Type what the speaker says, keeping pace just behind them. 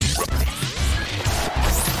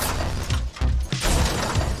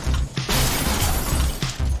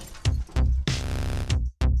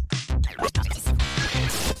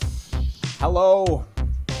Hello,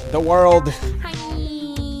 the world.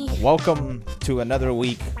 Hi. Welcome to another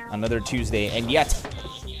week, another Tuesday, and yet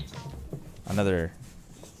another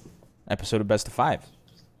episode of Best of Five.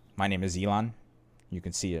 My name is Elon. You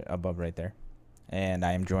can see it above right there. And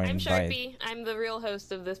I am joined I'm by... Sharpie. I'm the real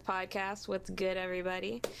host of this podcast. What's good,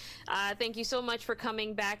 everybody? Thank you so much for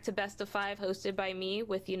coming back to Best of Five, hosted by me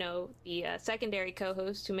with, the secondary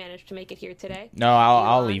co-host who managed to make it here today. No,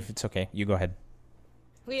 I'll leave. It's okay. You go ahead.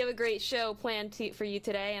 We have a great show planned for you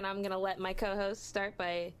today, and I'm going to let my co-host start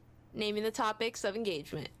by naming the topics of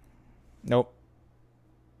engagement. Nope.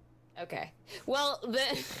 Okay. Well,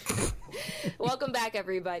 welcome back,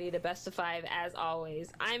 everybody, to Best of Five, as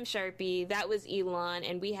always. I'm Sharpie, that was Elon,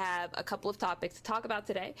 and we have a couple of topics to talk about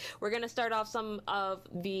today. We're going to start off some of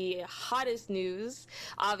the hottest news,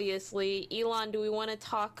 obviously. Elon, do we want to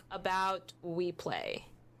talk about WePlay?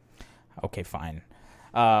 Okay, fine.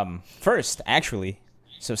 First, actually,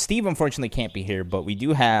 so Steve unfortunately can't be here, but we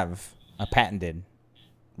do have a patented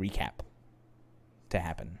recap to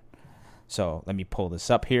happen. So let me pull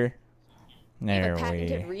this up here. There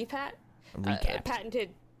patented recap?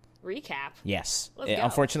 Patented recap? Yes. Let's go.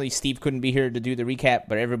 Unfortunately, Steve couldn't be here to do the recap,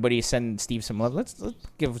 but everybody send Steve some love. Let's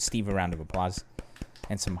give Steve a round of applause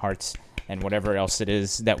and some hearts and whatever else it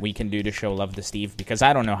is that we can do to show love to Steve, because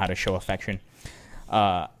I don't know how to show affection. We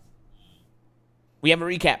have a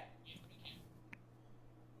recap.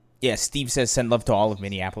 Yeah, Steve says send love to all of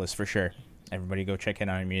Minneapolis for sure. Everybody go check in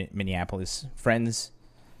on Minneapolis friends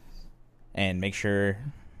and make sure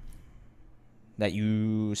that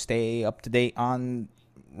you stay up to date on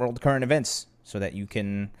world current events so that you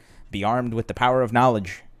can be armed with the power of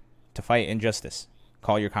knowledge to fight injustice.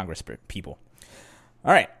 Call your Congress people.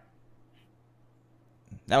 All right.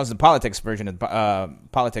 That was the politics version of the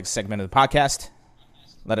politics segment of the podcast.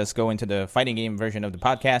 Let us go into the fighting game version of the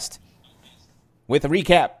podcast with a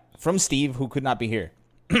recap from Steve, who could not be here.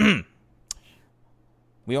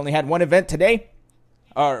 We only had one event today.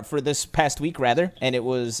 Or for this past week, rather, and it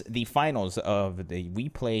was the finals of the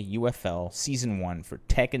WePlay UFL Season 1 for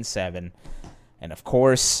Tekken 7. And, of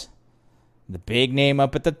course, the big name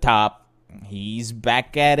up at the top, he's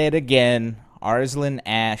back at it again, Arslan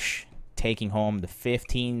Ash, taking home the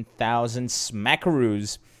 15,000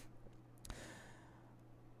 smackaroos,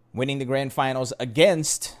 winning the grand finals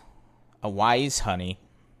against a Wise Honey,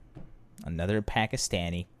 another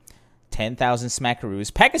Pakistani, 10,000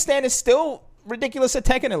 smackaroos. Pakistan is still ridiculous at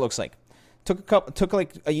Tekken, it looks like. Took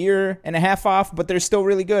like a year and a half off, but they're still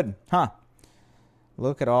really good. Huh.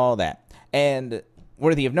 Look at all that. And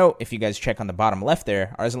worthy of note, if you guys check on the bottom left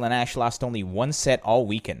there, Arslan Ash lost only one set all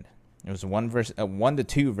weekend. It was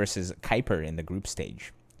 1-2 versus Kuiper in the group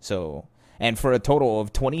stage. So, and for a total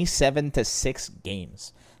of 27-6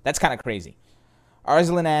 games. That's kind of crazy.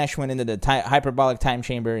 Arslan Ash went into the hyperbolic time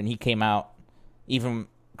chamber, and he came out even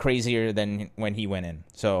crazier than when he went in.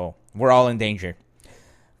 So we're all in danger.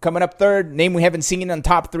 Coming up third, name we haven't seen on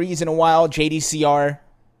top threes in a while, JDCR.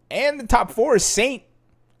 And the top four is Saint.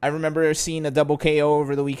 I remember seeing a double KO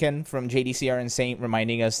over the weekend from JDCR and Saint,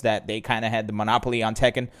 reminding us that they kind of had the monopoly on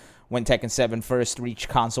Tekken when Tekken 7 first reached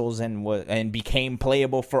consoles and became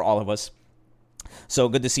playable for all of us. So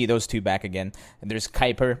good to see those two back again. And there's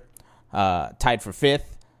Kuiper, tied for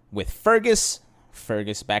fifth with Fergus.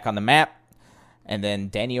 Fergus back on the map. And then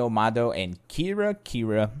Daniel Mado and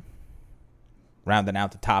Kira rounding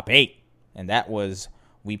out the top 8. And that was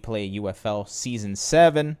WePlay UFL Season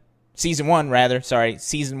 1. Season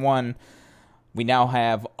 1. We now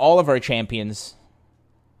have all of our champions.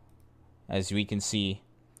 As we can see,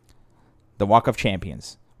 the Walk of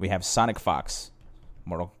Champions. We have Sonic Fox,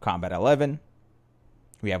 Mortal Kombat 11.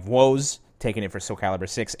 We have Woz taking it for Soul Calibur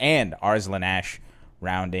 6. And Arslan Ash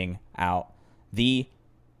rounding out the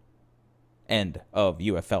end of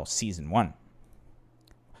UFL Season 1.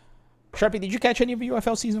 Sharpie, did you catch any of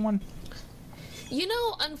UFL Season 1?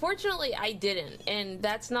 Unfortunately, I didn't. And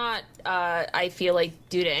that's not, I feel like,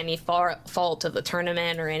 due to any fault of the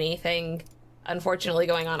tournament or anything, unfortunately,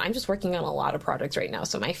 going on. I'm just working on a lot of projects right now,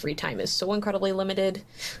 so my free time is so incredibly limited.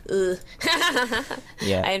 Ugh.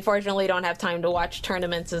 Yeah. I unfortunately don't have time to watch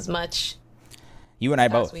tournaments as much. You and I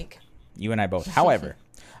both. However,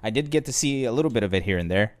 I did get to see a little bit of it here and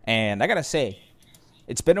there, and I gotta say,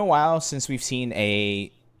 it's been a while since we've seen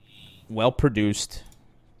a well-produced,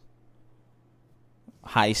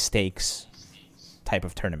 high-stakes type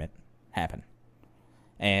of tournament happen.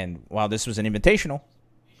 And while this was an invitational,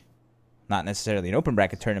 not necessarily an open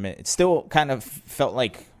bracket tournament, it still kind of felt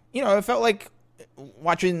like, it felt like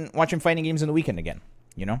watching fighting games on the weekend again,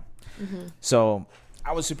 Mm-hmm. So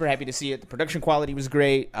I was super happy to see it. The production quality was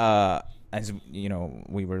great. As you know,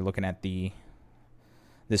 we were looking at the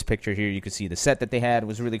this picture here, you can see the set that they had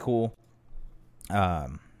was really cool.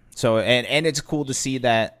 So it's cool to see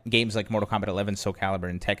that games like Mortal Kombat 11, Soul Calibur,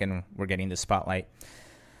 and Tekken were getting the spotlight.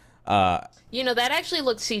 That actually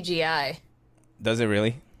looked CGI. Does it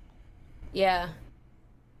really? Yeah.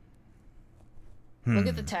 Look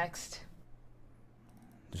at the text.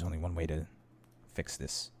 There's only one way to fix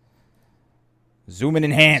this. Zoom and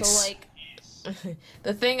enhance. So, like,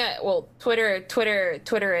 the thing,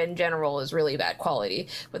 Twitter in general is really bad quality.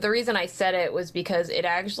 But the reason I said it was because it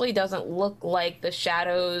actually doesn't look like the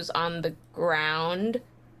shadows on the ground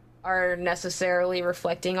are necessarily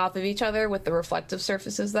reflecting off of each other with the reflective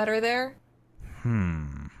surfaces that are there.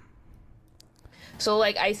 So,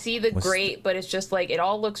 like, I see the grate, but it's just, like, it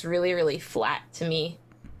all looks really, really flat to me.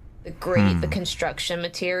 The grate, the construction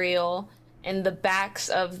material, and the backs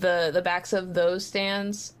of those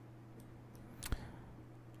stands.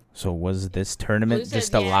 So was this tournament Blue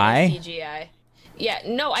just said, a lie? CGI. Yeah,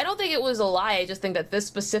 no, I don't think it was a lie. I just think that this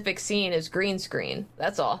specific scene is green screen.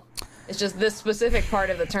 That's all. It's just this specific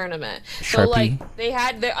part of the tournament. Sharpie. So, like,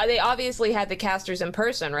 they obviously had the casters in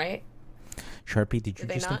person, right? Sharpie, did you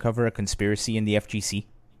just uncover a conspiracy in the FGC?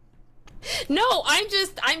 No, I'm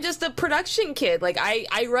just a production kid. Like,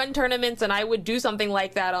 I run tournaments, and I would do something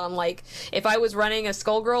like that on, like, if I was running a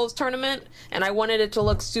Skullgirls tournament and I wanted it to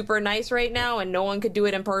look super nice right now and no one could do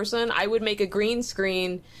it in person, I would make a green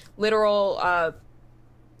screen literal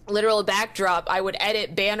backdrop. I would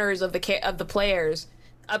edit banners of the players,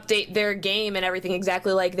 update their game and everything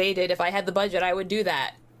exactly like they did. If I had the budget, I would do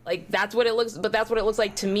that. Like, that's what it looks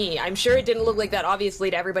like to me. I'm sure it didn't look like that, obviously,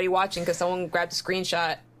 to everybody watching, because someone grabbed a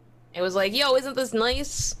screenshot. It was like, yo, isn't this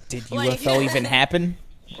nice? Did UFL even happen?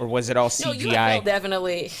 Or was it all CGI? No,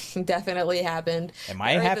 UFL definitely happened. Am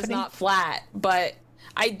I happening? It's not flat, but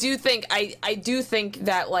I do think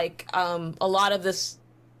that, like, a lot of this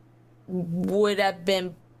would have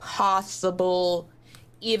been possible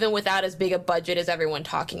even without as big a budget as everyone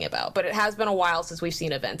talking about. But it has been a while since we've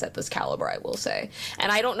seen events at this caliber, I will say.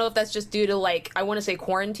 And I don't know if that's just due to, like, I want to say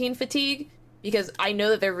quarantine fatigue, because I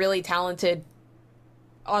know that they're really talented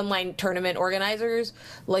online tournament organizers.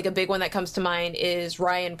 Like, a big one that comes to mind is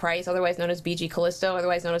Ryan Price, otherwise known as BG Callisto,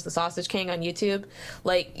 otherwise known as the Sausage King on YouTube.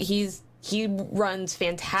 Like, he runs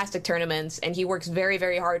fantastic tournaments, and he works very,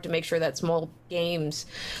 very hard to make sure that small games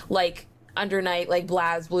like Under Night, like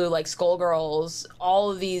BlazBlue, like Skullgirls,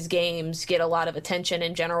 all of these games get a lot of attention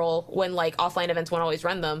in general when, like, offline events won't always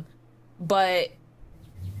run them. But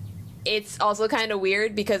it's also kind of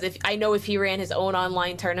weird, because if he ran his own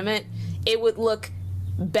online tournament, it would look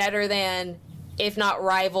better than, if not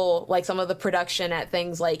rival, like, some of the production at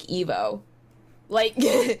things like Evo. Like,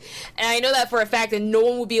 and I know that for a fact, and no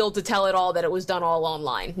one would be able to tell at all that it was done all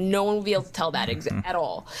online. No one would be able to tell that at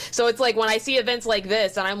all. So it's like, when I see events like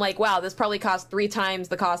this, and I'm like, wow, this probably cost 3 times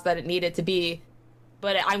the cost that it needed to be,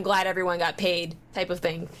 but I'm glad everyone got paid, type of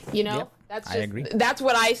thing. You know? Yep, I agree. That's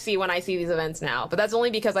what I see when I see these events now. But that's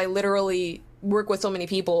only because I literally work with so many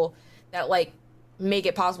people that, like, make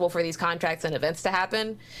it possible for these contracts and events to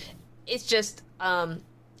happen. It's just,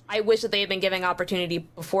 I wish that they had been giving opportunity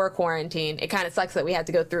before quarantine. It kind of sucks that we had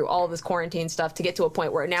to go through all of this quarantine stuff to get to a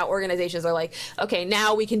point where now organizations are like, okay,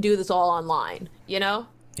 now we can do this all online, you know?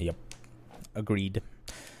 Yep. Agreed.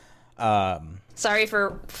 Sorry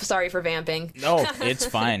for vamping. No, it's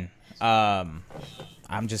fine.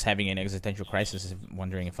 I'm just having an existential crisis,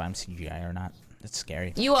 wondering if I'm CGI or not. It's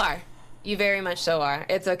scary. You are. You very much so are.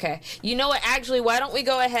 It's okay. You know what? Actually, why don't we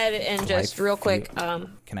go ahead and just real quick...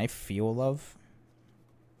 Can I feel love?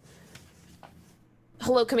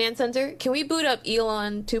 Hello, Command Center. Can we boot up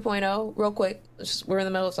Elon 2.0 real quick? We're in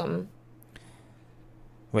the middle of something.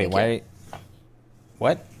 Wait, why...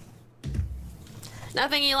 What?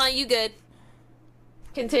 Nothing, Elon. You good.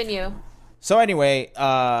 Continue. So anyway,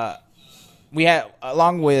 we had,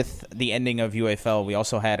 along with the ending of UFL, we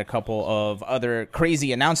also had a couple of other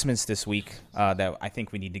crazy announcements this week that I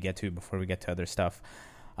think we need to get to before we get to other stuff.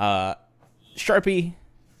 Sharpie,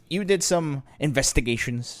 you did some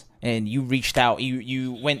investigations, and you reached out.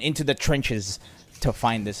 You went into the trenches to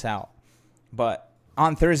find this out. But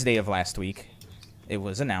on Thursday of last week, it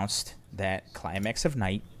was announced that Climax of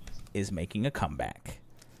Night is making a comeback.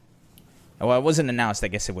 Well, it wasn't announced. I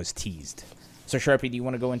guess it was teased. So, Sharpie, do you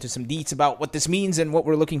want to go into some deets about what this means and what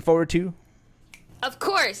we're looking forward to? Of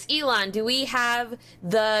course. Elon, do we have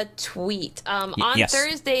the tweet? On yes.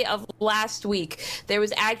 Thursday of last week, there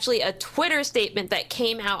was actually a Twitter statement that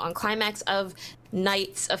came out on Climax of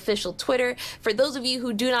Night's official Twitter. For those of you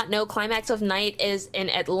who do not know, Climax of Night is an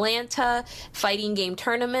Atlanta fighting game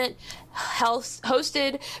tournament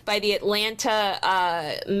hosted by the Atlanta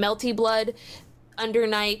Melty Blood, Under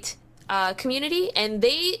Night, community, and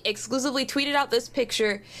they exclusively tweeted out this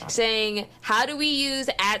picture saying, "How do we use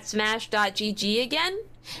 @smash.gg again?"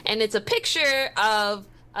 And it's a picture of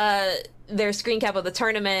their screen cap of the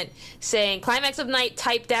tournament saying Climax of Night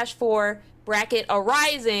Type -4 bracket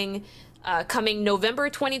Arising coming November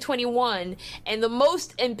 2021. And the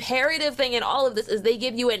most imperative thing in all of this is they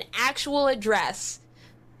give you an actual address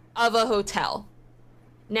of a hotel.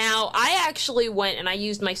 Now, I actually went and I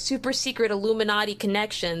used my super secret Illuminati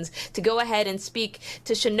connections to go ahead and speak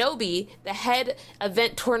to Shinobi, the head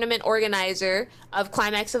event tournament organizer of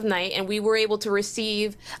Climax of Night, and we were able to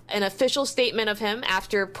receive an official statement of him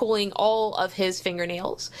after pulling all of his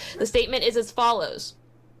fingernails. The statement is as follows.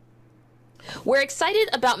 We're excited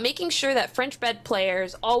about making sure that French bed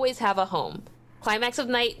players always have a home. Climax of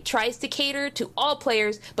Night tries to cater to all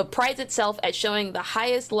players, but prides itself at showing the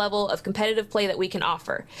highest level of competitive play that we can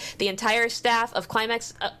offer. The entire staff of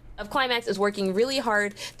Climax is working really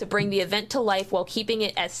hard to bring the event to life while keeping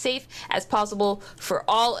it as safe as possible for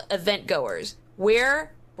all event goers. We're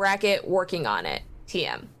working on it.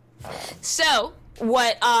 TM. So,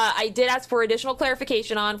 what I did ask for additional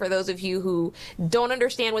clarification on, for those of you who don't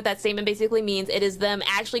understand what that statement basically means, it is them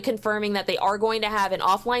actually confirming that they are going to have an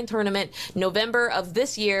offline tournament November of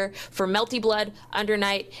this year for Melty Blood,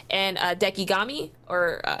 Undernight, and Dekigami,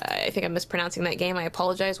 or I think I'm mispronouncing that game. I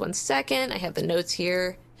apologize. 1 second. I have the notes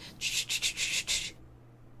here.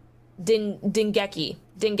 Dengeki.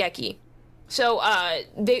 So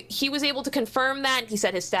he was able to confirm that. He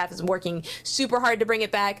said his staff is working super hard to bring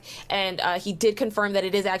it back, and he did confirm that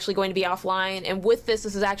it is actually going to be offline. And with this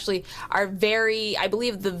is actually I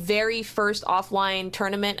believe the very first offline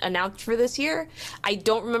tournament announced for this year. I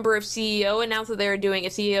don't remember if CEO announced that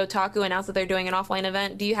if CEO Taku announced that they're doing an offline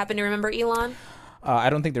event. Do you happen to remember, Elon? I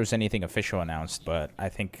don't think there's anything official announced, but I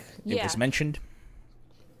think it was mentioned.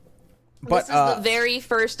 But this is the very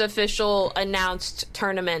first official announced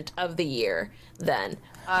tournament of the year, then.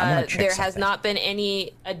 There has not been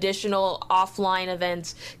any additional offline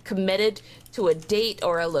events committed to a date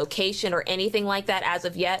or a location or anything like that as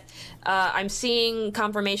of yet. I'm seeing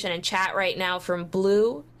confirmation in chat right now from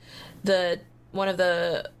Blue, one of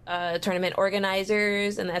the tournament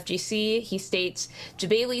organizers in the FGC. He states,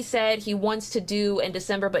 Jabali said he wants to do in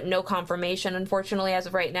December, but no confirmation, unfortunately, as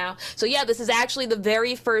of right now. So yeah, this is actually the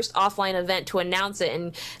very first offline event to announce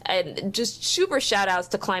it, and just super shout outs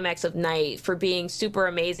to Climax of Night for being super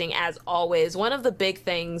amazing as always. One of the big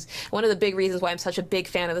reasons why I'm such a big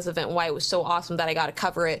fan of this event and why it was so awesome that I got to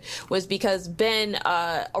cover it was because Ben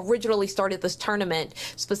originally started this tournament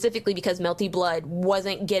specifically because Melty Blood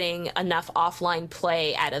wasn't getting enough offline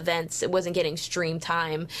play at events. It wasn't getting stream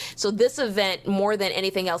time. So this event, more than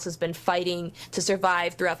anything else, has been fighting to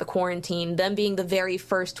survive throughout the quarantine. Them being the very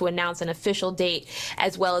first to announce an official date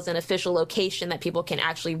as well as an official location that people can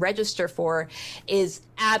actually register for is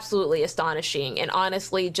absolutely astonishing, and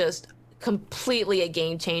honestly just completely a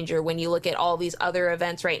game changer when you look at all these other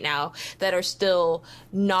events right now that are still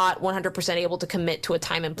not 100% able to commit to a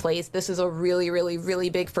time and place. This is a really, really,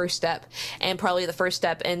 really big first step, and probably the first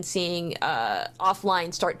step in seeing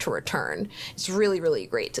offline start to return. It's really, really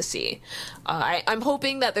great to see. I'm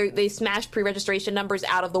hoping that they smashed pre-registration numbers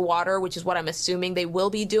out of the water, which is what I'm assuming they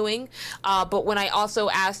will be doing. But when I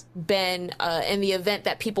also asked Ben in the event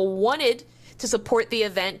that people wanted to support the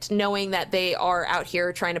event, knowing that they are out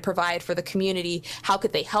here trying to provide for the community, how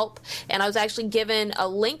could they help? And I was actually given a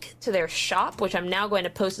link to their shop, which I'm now going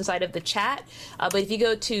to post inside of the chat. But if you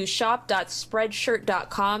go to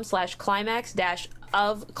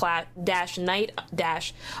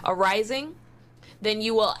shop.spreadshirt.com/climax-of-night-arising, then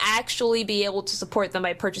you will actually be able to support them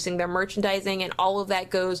by purchasing their merchandising, and all of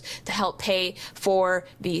that goes to help pay for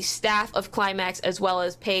the staff of Climax as well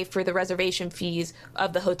as pay for the reservation fees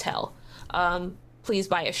of the hotel. Please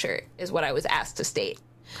buy a shirt is what I was asked to state.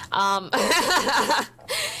 And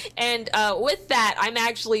with that, I'm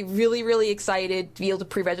actually really, really excited to be able to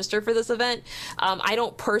pre-register for this event. I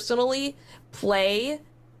don't personally play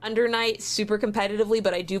Undernight super competitively,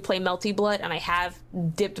 but I do play Melty Blood, and I have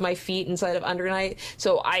dipped my feet inside of Undernight.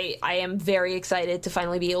 So I am very excited to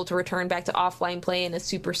finally be able to return back to offline play in a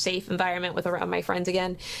super safe environment with around my friends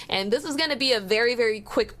again. And this is going to be a very, very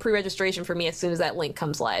quick pre-registration for me as soon as that link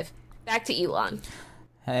comes live. Back to Elon.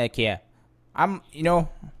 Heck yeah.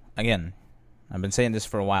 Again, I've been saying this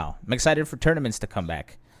for a while. I'm excited for tournaments to come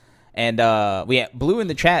back. And Blue in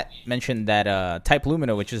the chat mentioned that Type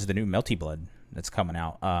Lumina, which is the new Melty Blood that's coming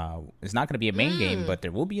out, is not going to be a main game, but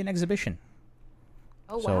there will be an exhibition.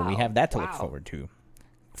 Oh, wow. So we have that to look forward to.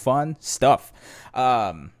 Fun stuff.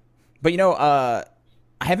 But I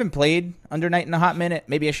haven't played Undernight in a hot minute.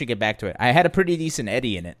 Maybe I should get back to it. I had a pretty decent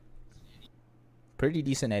Eddie in it. Pretty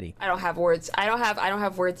decent Eddie. I don't have words. I don't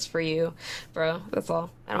have words for you, bro. That's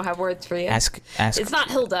all. I don't have words for you. Ask. It's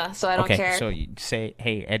not Hilda, so I don't care. Okay, so you say,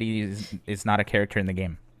 hey, Eddie is not a character in the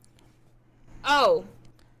game. Oh.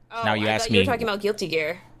 Now you I ask thought me. you were talking about Guilty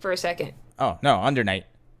Gear for a second. Oh, no, Under Night.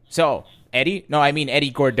 So, Eddie? No, I mean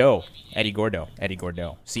Eddie Gordo. Eddie Gordo.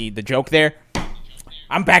 See the joke there?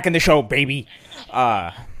 I'm back in the show, baby.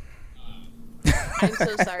 I'm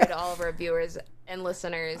so sorry to all of our viewers and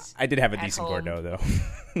listeners. I did have a decent Gordo, though.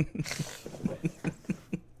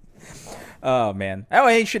 Oh, man. Oh,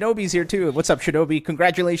 hey, Shinobi's here, too. What's up, Shinobi?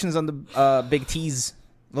 Congratulations on the big tease.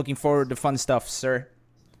 Looking forward to fun stuff, sir.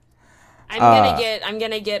 I'm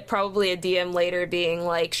gonna get probably a DM later being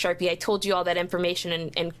like, Sharpie, I told you all that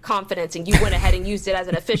information and confidence, and you went ahead and used it as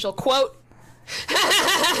an official quote.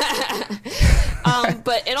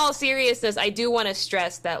 But in all seriousness, I do want to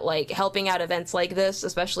stress that like helping out events like this,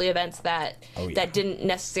 especially events that didn't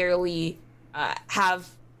necessarily have,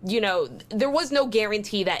 you know, there was no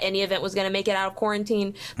guarantee that any event was going to make it out of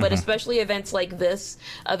quarantine, but especially events like this,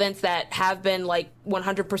 events that have been like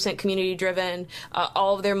 100% community driven,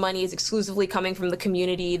 all of their money is exclusively coming from the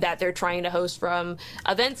community that they're trying to host from.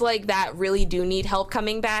 Events like that really do need help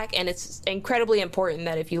coming back, and it's incredibly important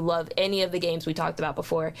that if you love any of the games we talked about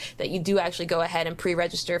before, that you do actually go ahead and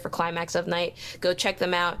pre-register for Climax of Night. Go check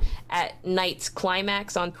them out at Night's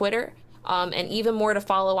Climax on Twitter, and even more to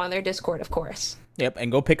follow on their Discord, of course. Yep,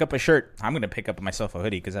 and go pick up a shirt. I'm going to pick up myself a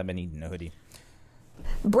hoodie because I've been needing a hoodie.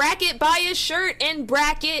 Bracket, buy a shirt and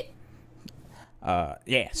bracket.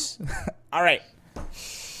 Yes. All right.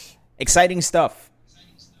 Exciting stuff.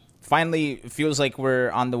 Finally, it feels like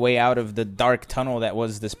we're on the way out of the dark tunnel that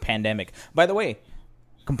was this pandemic. By the way,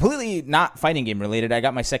 completely not fighting game related, I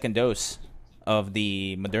got my second dose of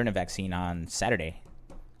the Moderna vaccine on Saturday.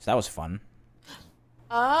 So that was fun.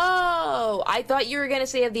 Oh, I thought you were going to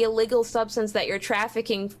say of the illegal substance that you're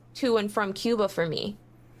trafficking to and from Cuba for me.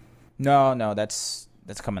 No, that's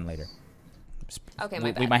coming later. Okay,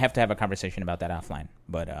 my bad. We might have to have a conversation about that offline,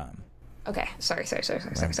 but okay, sorry.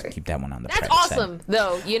 keep that one on the That's private awesome, side.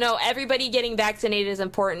 though. You know, everybody getting vaccinated is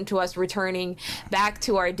important to us returning back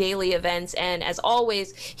to our daily events. And as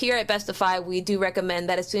always, here at Best of Five, we do recommend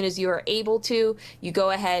that as soon as you are able to, you go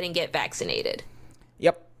ahead and get vaccinated.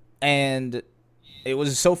 Yep, and it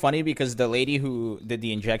was so funny because the lady who did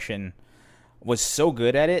the injection was so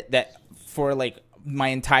good at it that for like my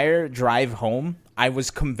entire drive home, I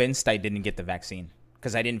was convinced I didn't get the vaccine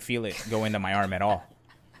because I didn't feel it go into my arm at all.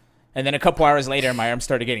 And then a couple hours later, my arm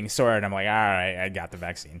started getting sore, and I'm like, all right, I got the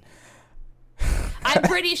vaccine. I'm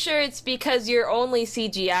pretty sure it's because you're only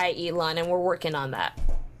CGI, Elon, and we're working on that.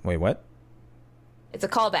 Wait, what? It's a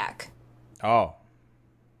callback. Oh.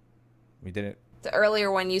 We did it. The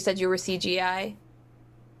earlier one, you said you were CGI.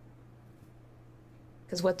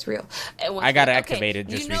 Because what's real? I got activated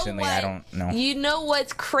just recently. I don't know. You know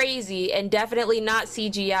what's crazy and definitely not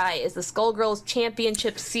CGI is the Skullgirls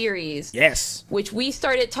Championship Series. Yes. Which we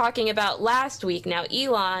started talking about last week. Now,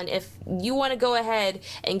 Elon, if you want to go ahead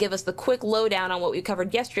and give us the quick lowdown on what we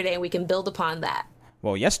covered yesterday, and we can build upon that.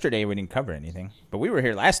 Well, yesterday we didn't cover anything, but we were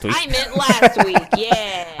here last week. I meant last week,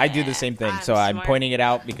 yeah. I do the same thing, I'm pointing it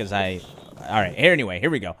out because All right, here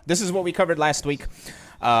we go. This is what we covered last week.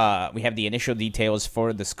 We have the initial details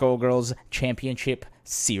for the Skullgirls Championship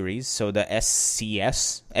Series. So the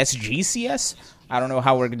SGCS? I don't know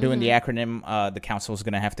how we're doing the acronym. The council is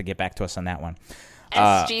going to have to get back to us on that one.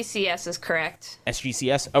 SGCS is correct.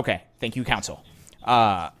 SGCS? Okay. Thank you, council.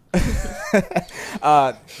 So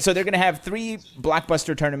they're going to have 3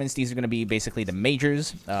 blockbuster tournaments. These are going to be basically the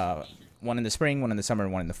majors. One in the spring, one in the summer,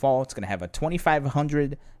 one in the fall. It's going to have a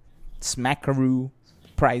 2,500 Smackaroo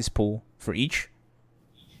prize pool for each.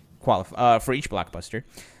 For each blockbuster.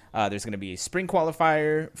 There's going to be a spring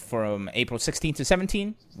qualifier from April 16th to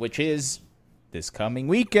 17th, which is this coming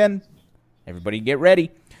weekend. Everybody get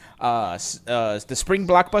ready. The spring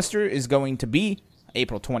blockbuster is going to be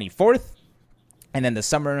April 24th, and then the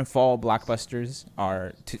summer and fall blockbusters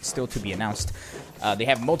are still to be announced. They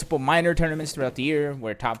have multiple minor tournaments throughout the year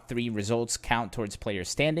where top 3 results count towards player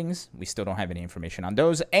standings. We still don't have any information on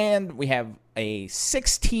those. And we have a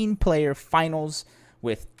 16-player finals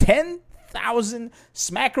with 10,000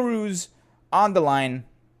 Smackaroos on the line.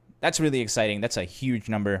 That's really exciting. That's a huge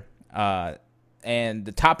number. And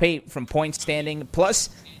the top 8 from point standing, plus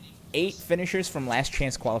 8 finishers from last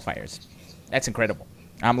chance qualifiers. That's incredible.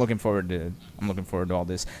 I'm looking forward to all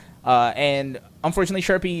this. And unfortunately,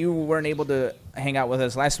 Sharpie, you weren't able to hang out with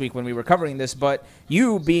us last week when we were covering this, but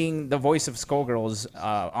you being the voice of Skullgirls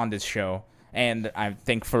on this show, and I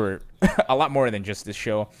think for a lot more than just this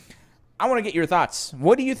show, I want to get your thoughts.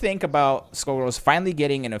 What do you think about Skullgirls finally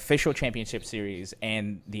getting an official championship series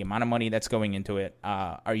and the amount of money that's going into it?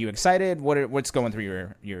 Are you excited? What's going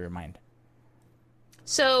through your mind?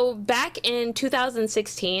 So back in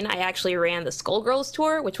 2016, I actually ran the Skullgirls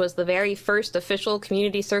Tour, which was the very first official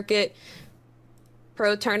community circuit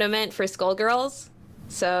pro tournament for Skullgirls.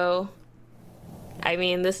 So, I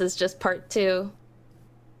mean, this is just part 2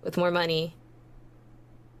 with more money.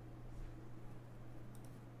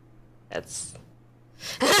 That's...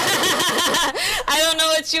 I don't know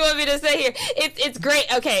what you want me to say here. It's great.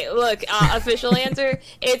 Okay, look, official answer.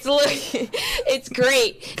 It's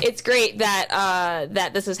great. It's great that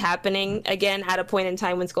that this is happening again at a point in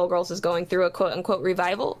time when Skullgirls is going through a quote unquote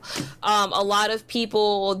revival. A lot of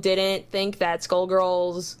people didn't think that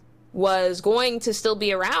Skullgirls was going to still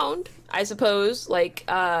be around, I suppose, like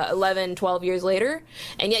 11, 12 years later,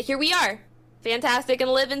 and yet here we are. Fantastic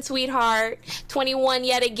and living, sweetheart. 21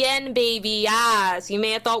 yet again, baby. Yes. You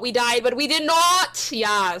may have thought we died, but we did not.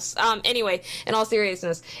 Yes. Anyway, in all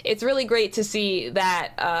seriousness, it's really great to see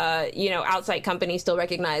that, outside companies still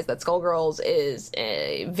recognize that Skullgirls is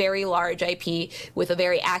a very large IP with a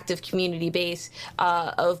very active community base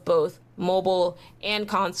of both mobile and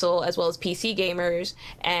console, as well as PC gamers,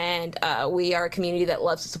 and we are a community that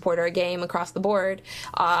loves to support our game across the board.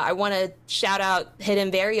 I want to shout out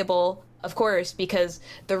Hidden Variable, of course, because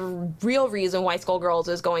the real reason why Skullgirls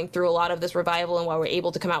is going through a lot of this revival and why we're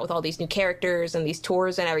able to come out with all these new characters and these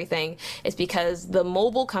tours and everything is because the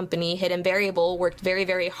mobile company, Hidden Variable, worked very,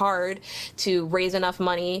 very hard to raise enough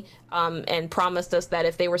money and promised us that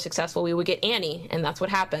if they were successful, we would get Annie, and that's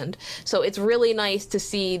what happened. So it's really nice to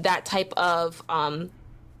see that type of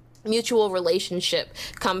mutual relationship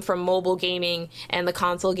come from mobile gaming and the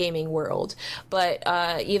console gaming world. But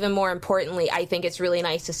even more importantly, I think it's really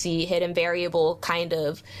nice to see Hidden Variable kind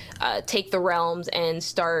of take the realms and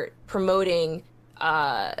start promoting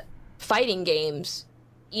fighting games,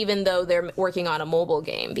 even though they're working on a mobile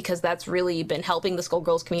game, because that's really been helping the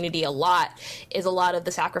Skullgirls community a lot, is a lot of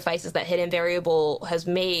the sacrifices that Hidden Variable has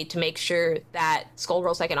made to make sure that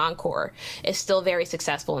Skullgirls Second Encore is still very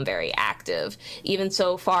successful and very active, even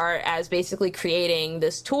so far as basically creating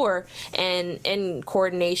this tour and in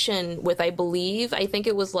coordination with, I think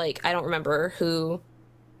it was like, I don't remember who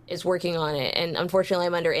is working on it, and unfortunately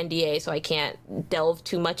I'm under NDA, so I can't delve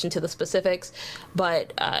too much into the specifics,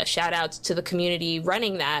 but shout outs to the community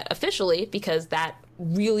running that officially, because that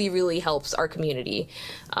really, really helps our community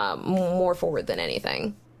more forward than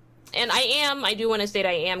anything. And I do want to state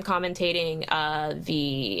I am commentating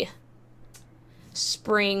the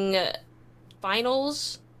spring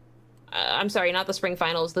finals. I'm sorry, not the spring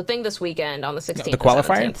finals, the thing this weekend on the 16th. The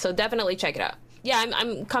qualifier? 17th, so definitely check it out. Yeah,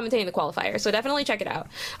 I'm commentating the qualifier, so definitely check it out.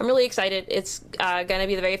 I'm really excited. It's going to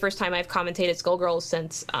be the very first time I've commentated Skullgirls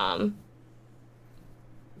since I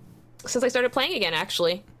started playing again,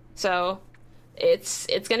 actually. So it's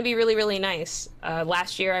going to be really, really nice.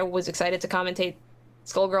 Last year I was excited to commentate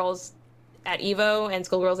Skullgirls at EVO and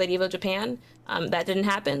Skullgirls at EVO Japan. That didn't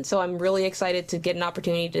happen, so I'm really excited to get an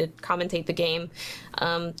opportunity to commentate the game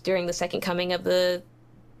during the second coming of the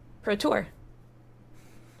Pro Tour.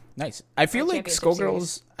 Nice. I feel like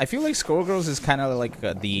Skullgirls is kind of like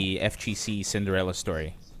the FGC Cinderella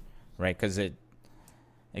story, right? Because it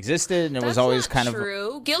existed and it was always kind of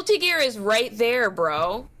true. Guilty Gear is right there,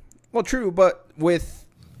 bro. Well, true, but with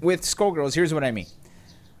Skullgirls, here's what I mean.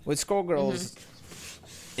 With Skullgirls,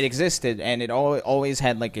 it existed and it always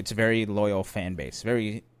had like its very loyal fan base,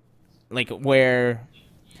 very like where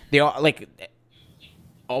they all like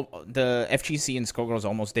the FGC and Skullgirls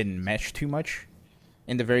almost didn't mesh too much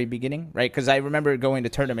in the very beginning, right? Because I remember going to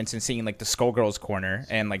tournaments and seeing like the Skullgirls corner,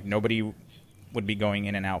 and like nobody would be going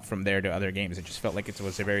in and out from there to other games. It just felt like it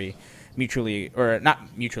was a very mutually, or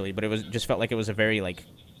not mutually, but it was just felt like it was a very like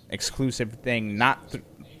exclusive thing, not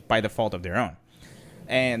by the fault of their own.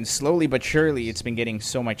 And slowly but surely, it's been getting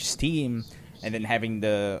so much steam, and then having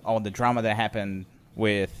all the drama that happened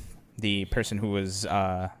with the person who was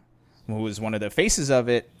one of the faces of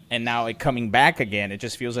it. And now it coming back again, it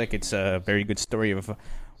just feels like it's a very good story of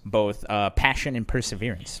both passion and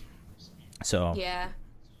perseverance. So yeah,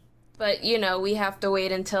 but we have to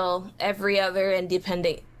wait until every other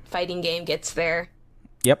independent fighting game gets their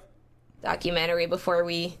documentary before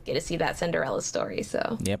we get to see that Cinderella story.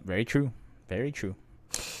 So very true, very true.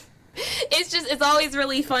 It's always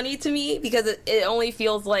really funny to me because it only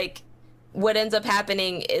feels like what ends up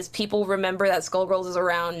happening is people remember that Skullgirls is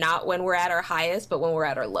around not when we're at our highest, but when we're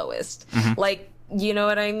at our lowest. Mm-hmm. Like, you know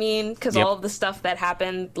what I mean? Because all of the stuff that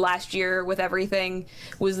happened last year with everything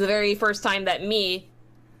was the very first time that me,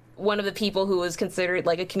 one of the people who was considered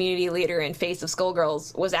like a community leader and face of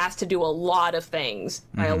Skullgirls was asked to do a lot of things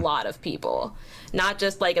by a lot of people, not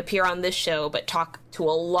just like appear on this show, but talk to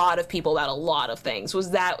a lot of people about a lot of things.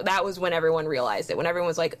 That was when everyone realized it, when everyone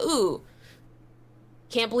was like, ooh,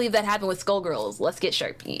 can't believe that happened with Skullgirls, let's get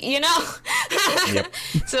Sharpie, you know? Yep.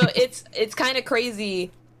 So it's kind of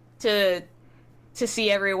crazy to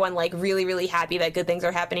see everyone like really, really happy that good things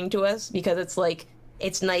are happening to us, because it's like,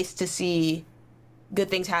 it's nice to see good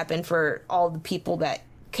things happen for all the people that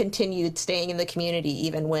continued staying in the community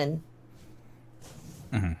even when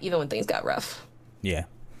things got rough. Yeah.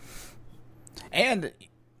 And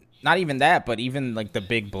not even that, but even like the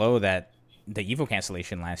big blow that the Evo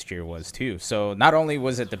cancellation last year was too. So not only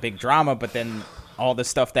was it the big drama, but then all the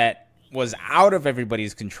stuff that was out of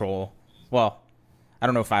everybody's control. Well, I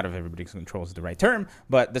don't know if out of everybody's control is the right term,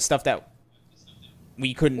 but the stuff that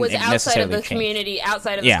we couldn't was outside of the change. Community,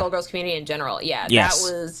 outside of the Skullgirls community in general. Yeah,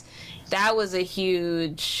 yes. that was a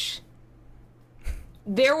huge.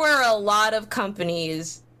 There were a lot of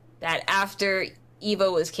companies that after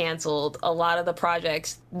Evo was canceled, a lot of the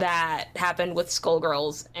projects that happened with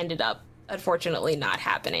Skullgirls ended up unfortunately not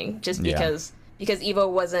happening, just because Evo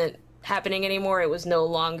wasn't happening anymore. It was no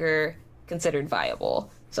longer considered viable.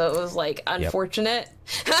 So it was like unfortunate.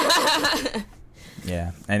 Yep.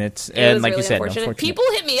 Yeah, and it like really you said, unfortunate. People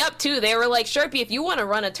hit me up too. They were like, "Sharpie, if you want to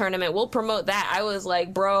run a tournament, we'll promote that." I was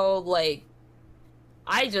like, "Bro, like,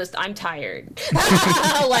 I'm tired.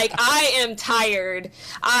 Like, I am tired.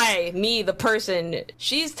 The person,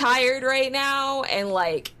 she's tired right now, and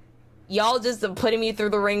like, y'all just are putting me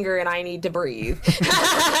through the ringer, and I need to breathe."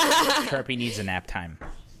 Sharpie needs a nap time.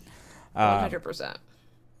 100%.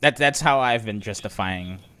 That's how I've been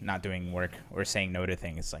justifying not doing work or saying no to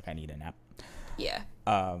things. Like, I need a nap. Yeah.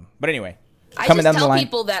 But anyway, I just tell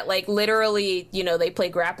people that, like, literally, you know, they play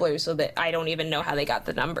grapplers so that I don't even know how they got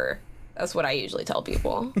the number. That's what I usually tell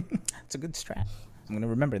people. It's a good strat. I'm going to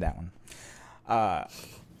remember that one.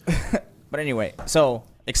 But anyway, so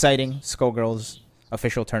exciting. Skullgirls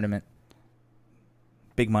official tournament.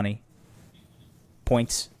 Big money.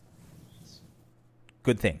 Points.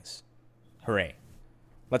 Good things. Hooray.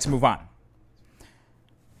 Let's move on.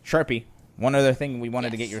 Sharpie, one other thing we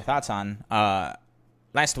wanted to get your thoughts on.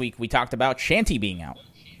 Last week, we talked about Shanty being out.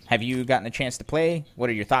 Have you gotten a chance to play? What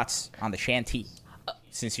are your thoughts on the Shanty,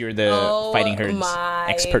 since you're the Fighting Herds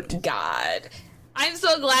expert? Oh, my God. I'm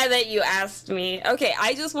so glad that you asked me. Okay,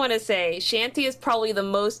 I just want to say, Shanty is probably the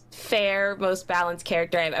most fair, most balanced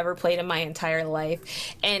character I've ever played in my entire life,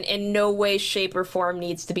 and in no way, shape, or form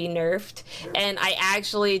needs to be nerfed. And I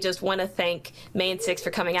actually just want to thank Main Six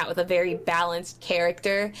for coming out with a very balanced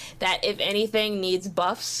character that, if anything, needs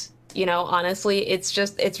buffs. You know, honestly,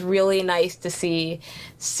 it's really nice to see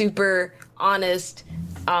super honest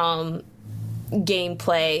gameplay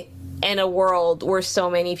in a world where so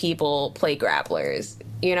many people play grapplers,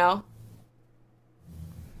 you know?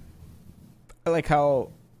 I like how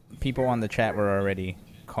people on the chat were already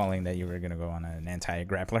calling that you were going to go on an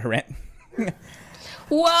anti-grappler rant.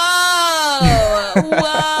 Whoa!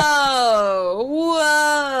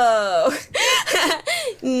 Whoa!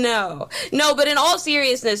 No, but in all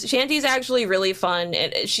seriousness, Shanty's actually really fun.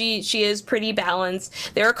 She is pretty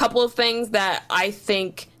balanced. There are a couple of things that I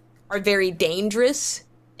think are very dangerous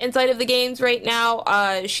inside of the games right now.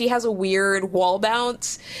 She has a weird wall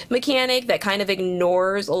bounce mechanic that kind of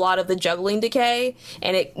ignores a lot of the juggling decay,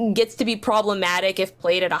 and it gets to be problematic if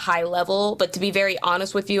played at a high level. But to be very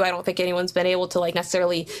honest with you, I don't think anyone's been able to like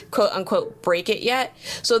necessarily quote unquote break it yet.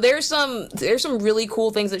 So there's some really cool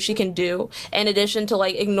things that she can do in addition to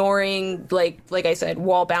like ignoring like I said,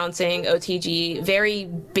 wall bouncing, OTG, very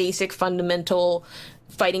basic fundamental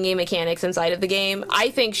fighting game mechanics inside of the game. I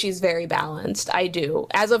think she's very balanced. I do.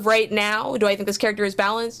 As of right now, do I think this character is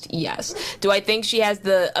balanced? Yes. Do I think she has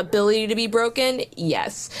the ability to be broken?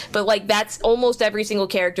 Yes. But like, that's almost every single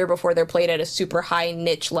character before they're played at a super high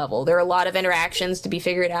niche level. There are a lot of interactions to be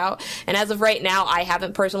figured out. And as of right now, I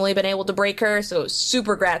haven't personally been able to break her. So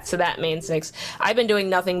super grats to that Main Six. I've been doing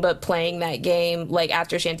nothing but playing that game. Like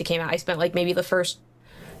after Shanty came out, I spent like maybe the first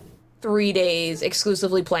 3 days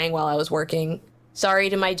exclusively playing while I was working. Sorry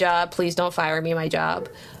to my job. Please don't fire me, my job.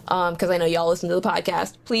 Because I know y'all listen to the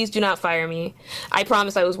podcast. Please do not fire me. I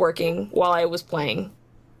promise I was working while I was playing.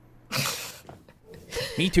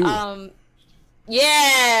 Me too.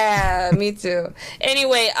 Yeah, me too.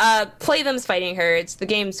 Anyway, play Them's Fighting Herds. The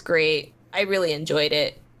game's great. I really enjoyed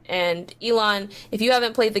it. And Elon, if you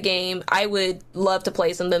haven't played the game, I would love to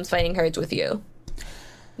play some Them's Fighting Herds with you.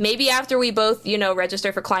 Maybe after we both,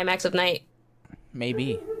 register for Climax of Night.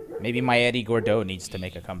 Maybe my Eddie Gordeau needs to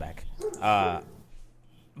make a comeback. But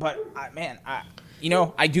man,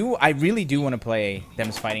 I really do want to play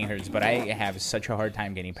Them's Fighting Herds, but I have such a hard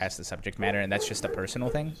time getting past the subject matter, and that's just a personal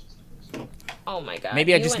thing. Oh my god.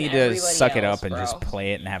 Maybe I just need to suck it up and just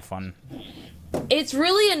play it and have fun. It's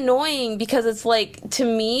really annoying because it's like, to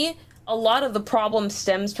me, a lot of the problem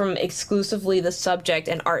stems from exclusively the subject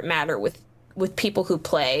and art matter with people who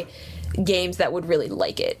play games that would really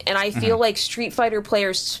like it. And I feel like Street Fighter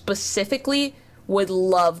players specifically would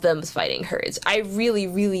love Them's Fighting Herds. I really,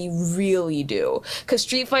 really, really do. Because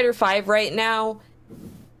Street Fighter V right now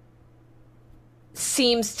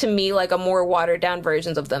seems to me like a more watered down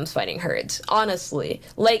versions of Them's Fighting Herds, honestly.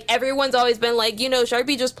 Like, everyone's always been like,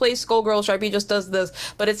 Sharpie just plays Skullgirl, Sharpie just does this,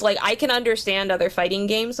 but it's like, I can understand other fighting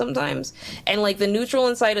games sometimes, and like the neutral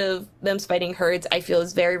inside of Them's Fighting Herds I feel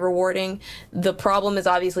is very rewarding. The problem is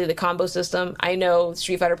obviously the combo system. I know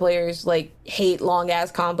Street Fighter players like hate long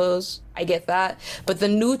ass combos, I get that, but the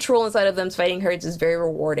neutral inside of Them's Fighting Herds is very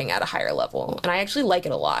rewarding at a higher level, and I actually like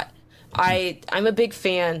it a lot. I'm a big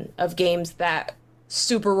fan of games that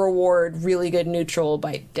super reward really good neutral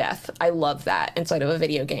by death. I love that inside of a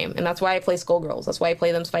video game, and that's why I play Skullgirls. That's why I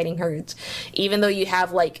play Them's Fighting Herds. Even though you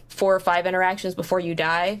have like 4 or 5 interactions before you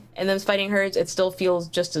die in Them's Fighting Herds, it still feels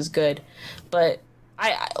just as good. But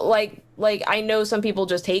I know some people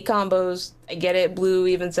just hate combos. I get it. Blue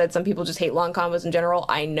even said some people just hate long combos in general.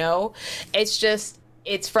 I know.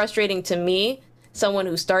 It's frustrating to me, someone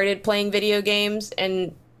who started playing video games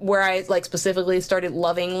and where I like specifically started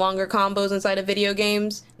loving longer combos inside of video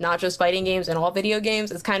games, not just fighting games and all video games.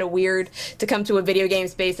 It's kind of weird to come to a video game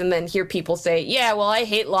space and then hear people say, yeah, well, I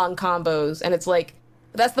hate long combos. And it's like,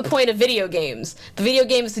 that's the point of video games. The video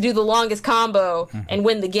game is to do the longest combo and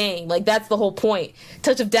win the game. Like, that's the whole point.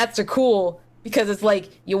 Touch of Deaths are cool because it's like,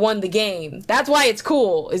 you won the game. That's why it's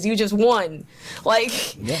cool, is you just won.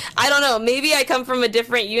 Like, yeah. I don't know, maybe I come from a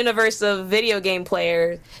different universe of video game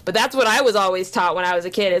players, but that's what I was always taught when I was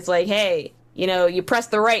a kid. It's like, hey, you press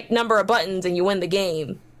the right number of buttons and you win the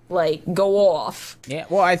game. Like, go off. Yeah,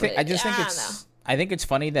 well, I think it's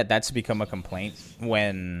funny that that's become a complaint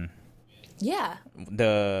when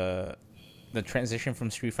the transition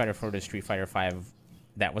from Street Fighter 4 to Street Fighter 5,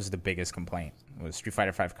 that was the biggest complaint. Was Street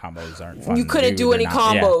Fighter 5 combos aren't fun. You couldn't do any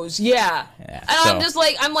combos. Yeah. And so,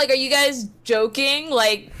 I'm like, are you guys joking?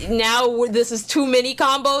 Like, now this is too many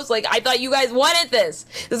combos? Like, I thought you guys wanted this.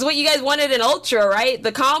 This is what you guys wanted in Ultra, right?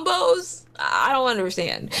 The combos? I don't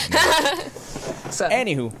understand. So,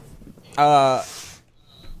 anywho,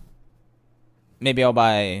 maybe I'll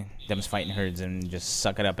buy Them's Fighting Herds and just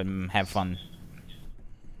suck it up and have fun.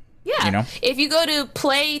 Yeah. If you go to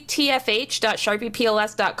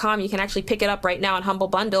playtfh.sharpiepls.com, you can actually pick it up right now on Humble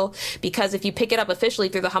Bundle, because if you pick it up officially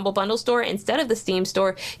through the Humble Bundle store instead of the Steam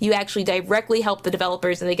store, you actually directly help the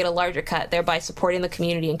developers and they get a larger cut, thereby supporting the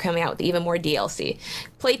community and coming out with even more DLC.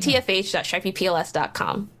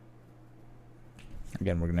 Playtfh.sharpiepls.com.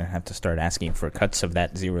 Again, we're going to have to start asking for cuts of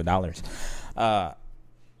that $0. All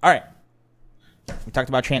right. We talked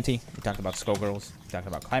about Shanty. We talked about Skullgirls. We talked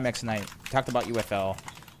about Climax Night. We talked about UFL.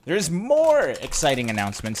 There's more exciting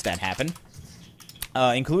announcements that happened,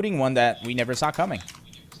 including one that we never saw coming.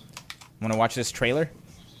 Want to watch this trailer?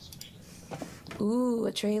 Ooh,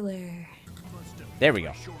 a trailer. There we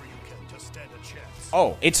go.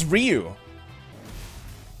 Oh, it's Ryu.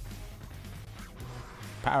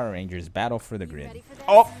 Power Rangers Battle for the Grid.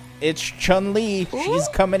 Oh, it's Chun-Li. She's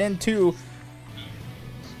coming in too.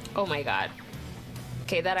 Oh my god.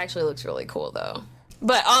 Okay, that actually looks really cool though.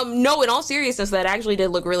 But no, in all seriousness, that actually did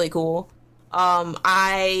look really cool.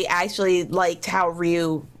 I actually liked how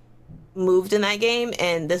Ryu moved in that game,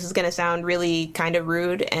 and this is going to sound really kind of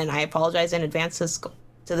rude, and I apologize in advance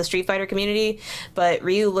to the Street Fighter community, but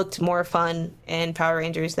Ryu looked more fun in Power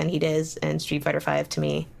Rangers than he does in Street Fighter V to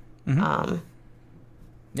me. Mm-hmm.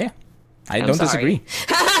 Yeah, I don't disagree.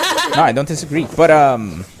 No, I don't disagree. But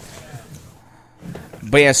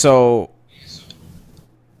yeah, so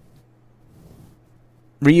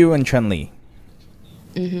Ryu and Chun-Li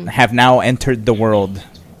have now entered the world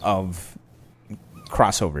of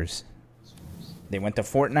crossovers. They went to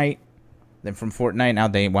Fortnite. Then from Fortnite, now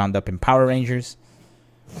they wound up in Power Rangers.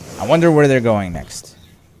 I wonder where they're going next.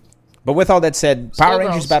 But with all that said, Power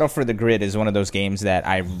Rangers Battle for the Grid is one of those games that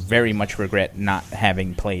I very much regret not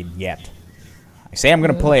having played yet. I say I'm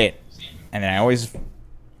going to play it, and then I always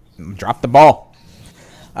drop the ball.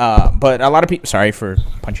 But a lot of people... Sorry for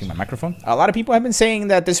punching my microphone. A lot of people have been saying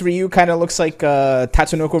that this Ryu kind of looks like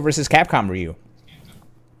Tatsunoko versus Capcom Ryu.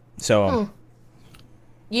 So...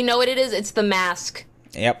 You know what it is? It's the mask.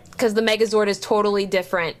 Yep. Because the Megazord is totally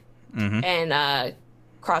different and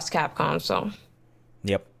cross Capcom, so...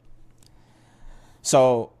 Yep.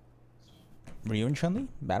 So, Ryu and Chun-Li,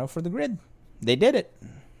 Battle for the Grid. They did it.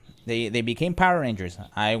 They became Power Rangers.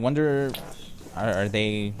 I wonder, are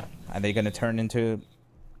they going to turn into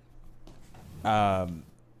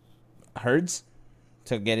herds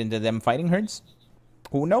to get into them fighting herds?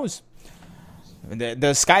 Who knows?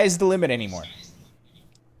 The sky is the limit anymore.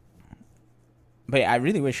 But I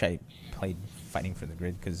really wish I played Fighting for the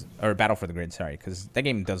Grid or Battle for the Grid. Sorry, because that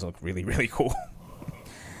game does look really, really cool.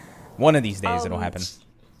 One of these days it'll happen.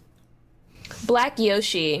 Black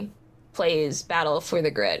Yoshi plays Battle for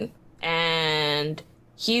the Grid, and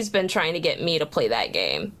he's been trying to get me to play that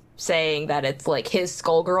game, saying that it's like his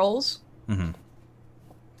Skullgirls. Mm-hmm.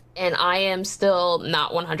 And I am still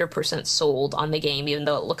not 100% sold on the game, even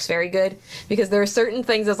though it looks very good, because there are certain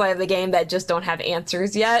things inside of the game that just don't have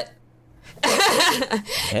answers yet.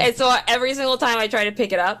 And so every single time I try to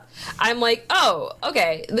pick it up, I'm like, oh,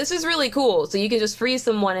 okay, this is really cool. So you can just freeze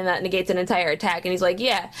someone and that negates an entire attack. And he's like,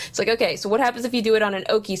 yeah. It's like, okay, so what happens if you do it on an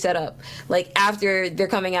Oki setup? Like, after they're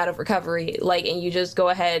coming out of recovery, like, and you just go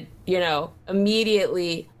ahead,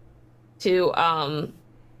 immediately to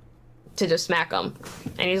just smack them.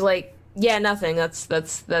 And he's like, yeah, nothing. That's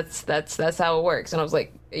how it works. And I was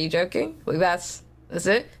like, are you joking? Like, that's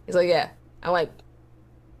it? He's like, yeah. I'm like,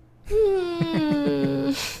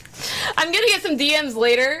 I'm gonna get some DMs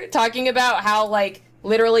later talking about how, like,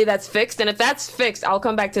 literally that's fixed. And if that's fixed, I'll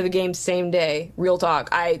come back to the game same day. Real talk.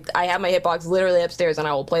 I have my hitbox literally upstairs and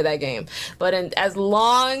I will play that game. But as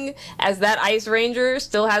long as that Ice Ranger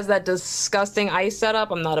still has that disgusting ice setup,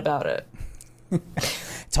 I'm not about it.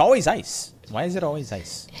 It's always ice. Why is it always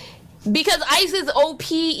ice? Because ice is OP,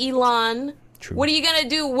 Elon. True. What are you gonna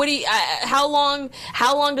do? How long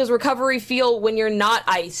does recovery feel when you're not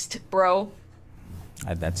iced, bro?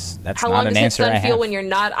 That's how not long an does answer I hit stun feel have. when you're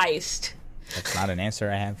not iced? That's not an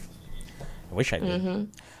answer I have. I wish I did.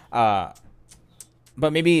 Mm-hmm.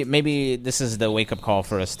 But maybe this is the wake up call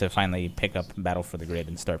for us to finally pick up Battle for the Grid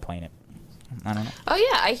and start playing it. I don't know. Oh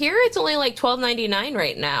yeah, I hear it's only like $12.99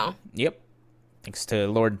 right now. Yep. Thanks to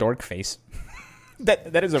Lord Dorkface.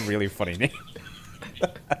 that is a really funny name.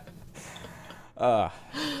 That's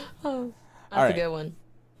right. a good one.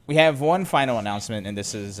 We have one final announcement, and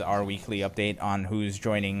this is our weekly update on who's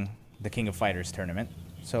joining the King of Fighters tournament.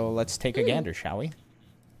 So let's take a gander, shall we?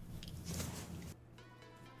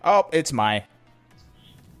 Oh, it's Mai.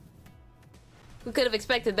 Who could have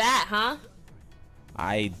expected that, huh?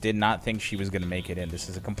 I did not think she was going to make it in. This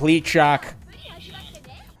is a complete shock.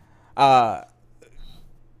 I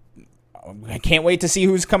can't wait to see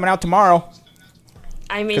who's coming out tomorrow.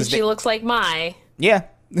 I mean, she looks like Mai. Yeah.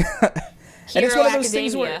 And it's Hero one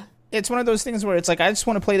of those things where it's like, I just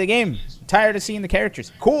want to play the game. I'm tired of seeing the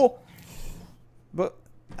characters. Cool. But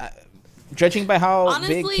judging by how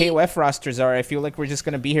big KOF rosters are, I feel like we're just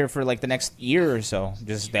going to be here for like the next year or so.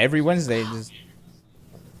 Just every Wednesday.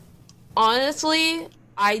 Honestly,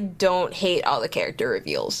 I don't hate all the character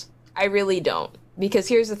reveals. I really don't. Because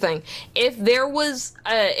here's the thing. If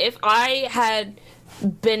I had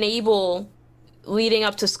been able, leading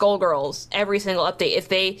up to Skullgirls, every single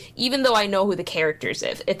update, even though I know who the characters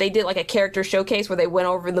if they did like a character showcase where they went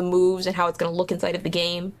over the moves and how it's going to look inside of the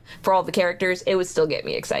game for all the characters, it would still get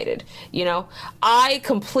me excited. I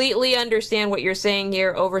completely understand what you're saying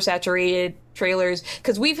here, oversaturated trailers,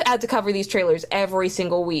 because we've had to cover these trailers every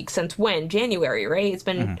single week since when? January, right? It's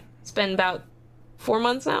been about 4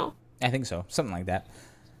 months now. I think so, something like that.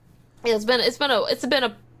 Yeah, it's been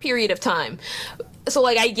a period of time. So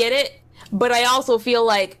like I get it, but I also feel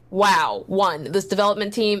like, wow, one, this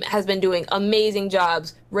development team has been doing amazing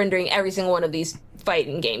jobs rendering every single one of these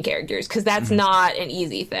fighting game characters, because that's not an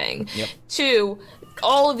easy thing. Yep. Two,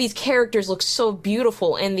 all of these characters look so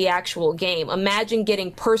beautiful in the actual game. Imagine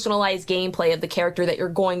getting personalized gameplay of the character that you're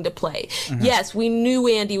going to play. Yes, we knew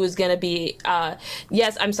Andy was going to be, wow.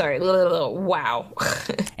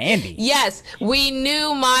 Andy? Yes, we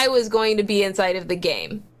knew Mai was going to be inside of the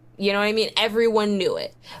game. You know what I mean? Everyone knew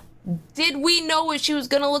it. Did we know what she was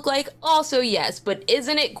going to look like? Also, yes. But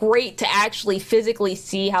isn't it great to actually physically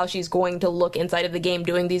see how she's going to look inside of the game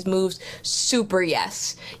doing these moves? Super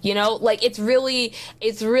yes. Like, it's really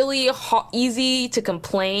easy to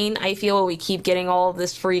complain, I feel, when we keep getting all of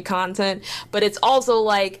this free content. But it's also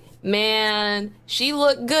like, man, she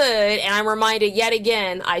looked good. And I'm reminded yet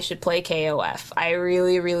again, I should play KOF. I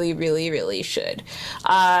really, really, really, really should.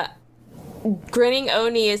 Grinning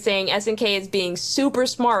Oni is saying SNK is being super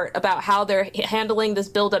smart about how they're handling this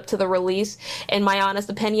build up to the release, in my honest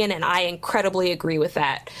opinion, and I incredibly agree with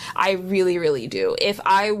that. I really, really do. If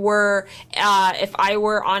I were on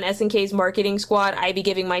SNK's marketing squad, I'd be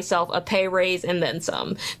giving myself a pay raise and then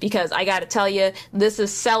some, because I gotta tell you, this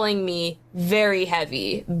is selling me very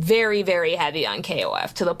heavy, very, very heavy on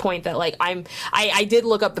KOF, to the point that like I did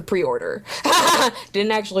look up the pre-order.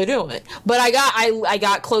 Didn't actually do it, but I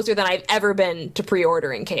got closer than I've ever been to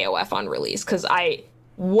pre-ordering KOF on release, because I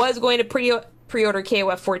was going to pre-order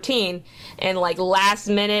KOF 14, and like last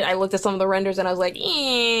minute I looked at some of the renders and I was like,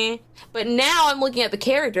 eh. But now I'm looking at the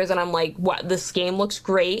characters and I'm like, what, this game looks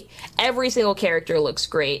great. Every single character looks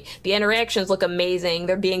great. The interactions look amazing.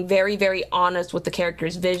 They're being very, very honest with the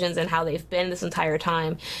characters' visions and how they've been this entire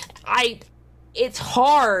time. It's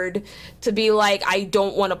hard to be like, I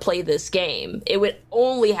don't want to play this game. It would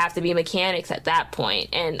only have to be mechanics at that point,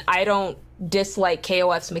 and I don't dislike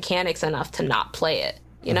KOF's mechanics enough to not play it,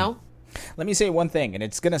 you know? Let me say one thing, and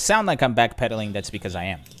it's going to sound like I'm backpedaling. That's because I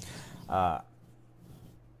am.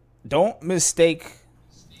 Don't mistake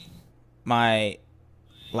my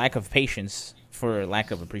lack of patience for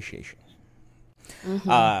lack of appreciation.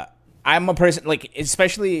 Mm-hmm. I'm a person, like,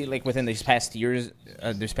 especially like within these past years,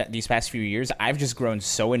 these past few years, I've just grown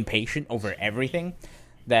so impatient over everything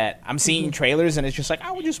that I'm seeing trailers and it's just like,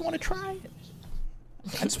 I would just want to try it.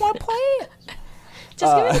 I just want to play it.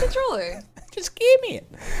 Just give me the controller. Just give me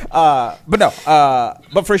it.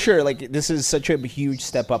 But for sure, like, this is such a huge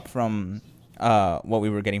step up from what we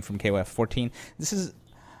were getting from KOF 14.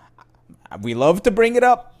 We love to bring it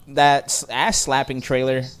up, that ass-slapping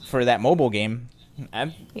trailer for that mobile game.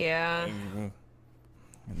 Yeah.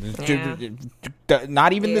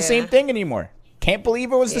 Not even the same thing anymore. Can't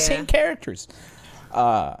believe it was the same characters.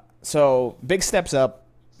 So, big steps up.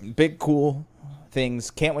 Big, cool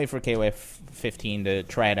things. Can't wait for KOF 15 to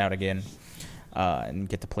try it out again. And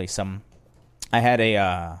get to play some. I had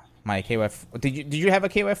my KOF. Did you have a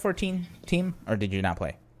KOF 14 team, or did you not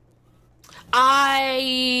play?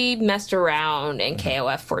 I messed around in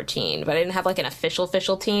KOF 14, but I didn't have like an official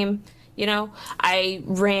team. You know, I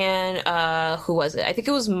ran. Who was it? I think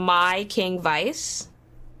it was my King Vice.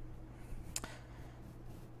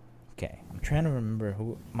 Okay, I'm trying to remember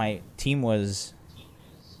who my team was.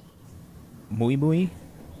 Mui Mui.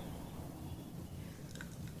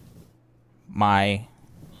 Mai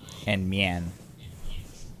and Mian,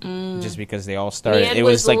 just because they all started. Mian it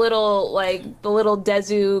was like the little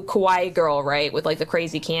Dezu kawaii girl, right, with like the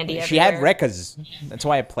crazy candy. She everywhere. had Rekkas. That's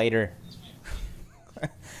why I played her.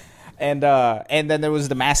 and then there was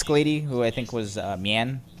the mask lady, who I think was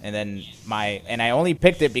Mian, and then I only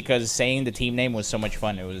picked it because saying the team name was so much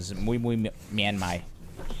fun. It was Mui Mui Mian Mai.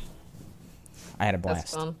 I had a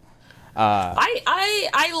blast. That's fun.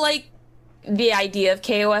 I like the idea of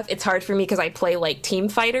KOF. It's hard for me because I play like team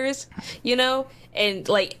fighters, you know, and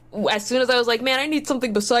like as soon as I was like, man, I need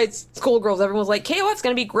something besides Skullgirls, everyone was like, KOF's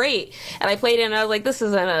gonna be great, and I played it and I was like, this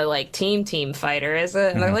isn't a like team fighter, is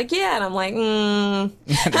it? And they're like, yeah, and I'm like,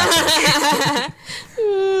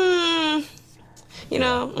 you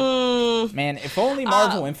know, man, if only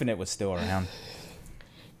Marvel Infinite was still around.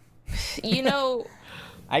 You know.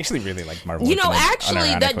 I actually really like Marvel. You know,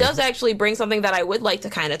 actually, that does actually bring something that I would like to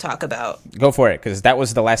kind of talk about. Go for it, because that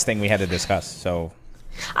was the last thing we had to discuss. So,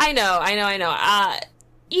 I know.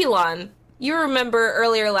 Elon, you remember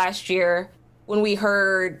earlier last year when we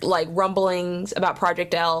heard like rumblings about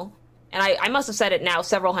Project L, and I must have said it now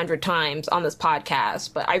several hundred times on this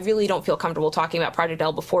podcast, but I really don't feel comfortable talking about Project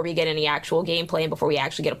L before we get any actual gameplay and before we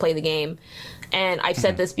actually get to play the game. And I've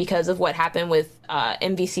said this because of what happened with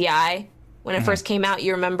MVCI. When it first came out,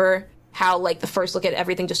 you remember how, like, the first look at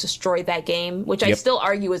everything just destroyed that game, which I still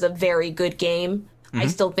argue is a very good game. I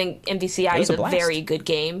still think MVCI is a very good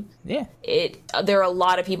game. Yeah. There are a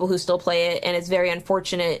lot of people who still play it, and it's very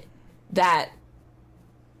unfortunate that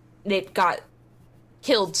it got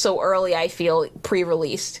killed so early, I feel,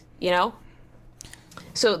 pre-released, you know?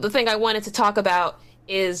 So the thing I wanted to talk about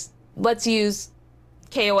is, let's use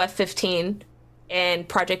KOF 15 and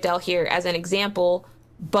Project L here as an example,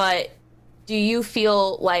 but do you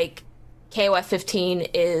feel like KOF 15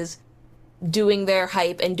 is doing their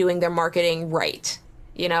hype and doing their marketing right?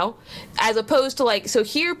 You know, as opposed to like, so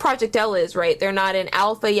here Project L is, right? They're not in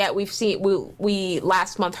alpha yet. We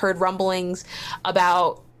last month heard rumblings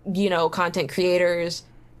about, you know, content creators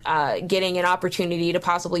getting an opportunity to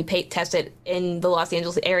possibly test it in the Los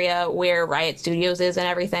Angeles area where Riot Studios is and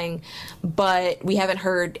everything. But we haven't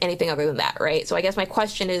heard anything other than that, right? So I guess my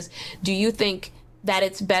question is, do you think that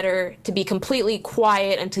it's better to be completely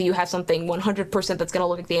quiet until you have something 100% that's going to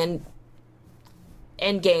look at the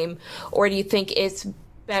end game, or do you think it's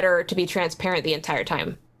better to be transparent the entire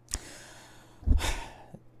time?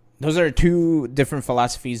 Those are two different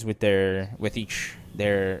philosophies with each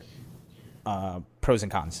their pros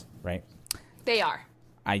and cons, right? They are.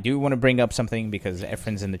 I do want to bring up something because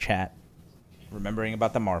Efren's in the chat remembering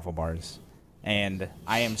about the Marvel bars. And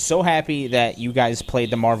I am so happy that you guys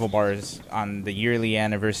played the Marvel Bars on the yearly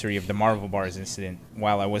anniversary of the Marvel Bars incident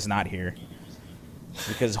while I was not here.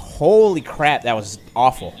 Because holy crap, that was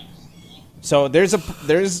awful. So there's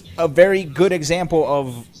a very good example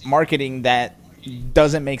of marketing that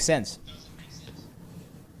doesn't make sense.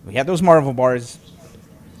 We had those Marvel Bars.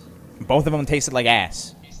 Both of them tasted like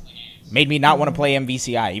ass. Made me not want to play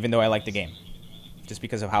MVCI, even though I liked the game. Just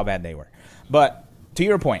because of how bad they were. But to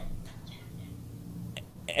your point,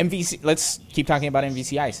 let's keep talking about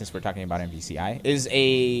MVCI since we're talking about MVCI, is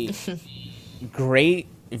a great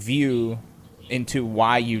view into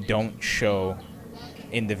why you don't show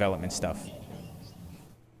in development stuff.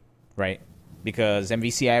 Right? Because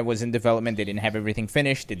MVCI was in development, they didn't have everything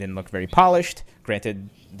finished, it didn't look very polished. Granted,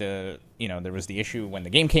 there was the issue when the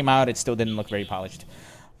game came out, it still didn't look very polished.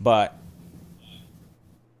 But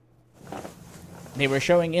they were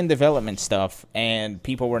showing in development stuff, and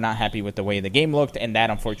people were not happy with the way the game looked, and that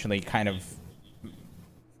unfortunately kind of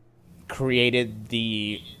created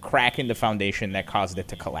the crack in the foundation that caused it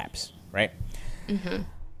to collapse, right? Mm-hmm.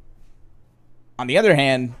 On the other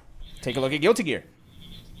hand, take a look at Guilty Gear.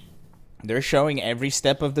 They're showing every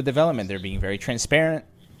step of the development. They're being very transparent.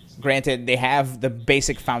 Granted, they have the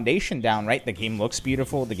basic foundation down, right? The game looks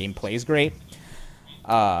beautiful. The game plays great.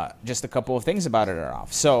 Just a couple of things about it are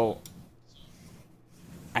off. So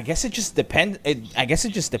I guess it just depends. I guess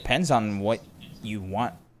it just depends on what you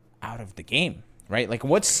want out of the game, right?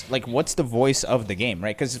 What's the voice of the game,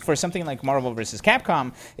 right? Because for something like Marvel vs.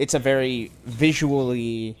 Capcom, it's a very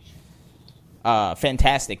visually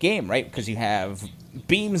fantastic game, right? Because you have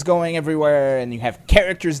beams going everywhere, and you have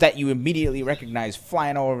characters that you immediately recognize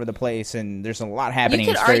flying all over the place, and there's a lot happening.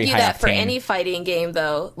 You could it's very argue high that octane. for any fighting game,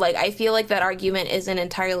 though. I feel like that argument isn't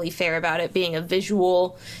entirely fair about it being a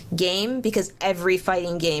visual game, because every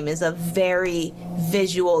fighting game is a very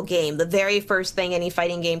visual game. The very first thing any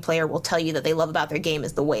fighting game player will tell you that they love about their game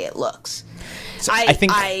is the way it looks. So I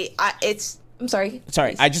think I'm sorry.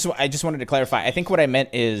 Sorry, I just wanted to clarify. I think what I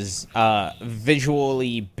meant is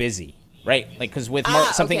visually busy, right? Because with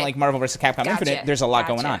something like Marvel vs. Capcom Infinite, there's a lot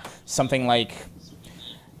going on. Something like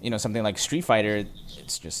Street Fighter,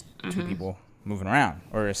 it's just two people moving around,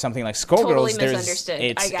 or something like Skullgirls.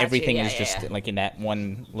 Totally Everything is just like in that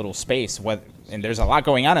one little space. And there's a lot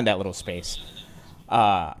going on in that little space.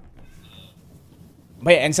 But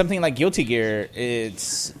and something like Guilty Gear,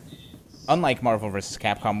 it's unlike Marvel vs.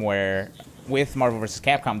 Capcom, where with Marvel vs.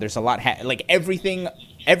 Capcom, there's a lot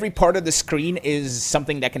every part of the screen is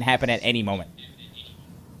something that can happen at any moment.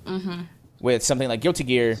 Mm-hmm. With something like Guilty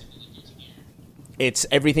Gear,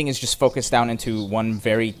 everything is just focused down into one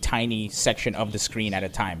very tiny section of the screen at a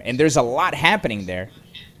time, and there's a lot happening there,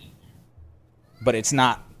 but it's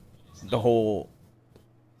not the whole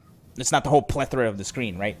plethora of the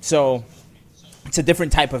screen, right? So it's a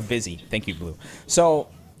different type of busy. Thank you, Blue. So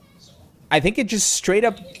I think it just straight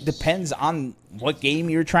up depends on what game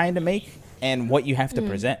you're trying to make and what you have to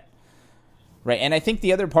present, right? And I think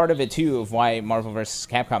the other part of it, too, of why Marvel vs.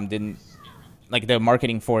 Capcom didn't, the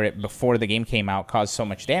marketing for it before the game came out caused so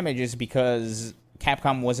much damage, is because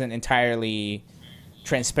Capcom wasn't entirely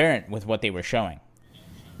transparent with what they were showing,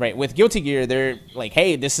 right? With Guilty Gear, they're like,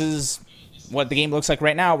 hey, this is what the game looks like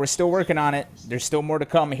right now. We're still working on it. There's still more to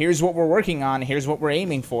come. Here's what we're working on. Here's what we're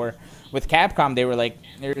aiming for. With Capcom, they were like,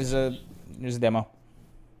 Here's a demo.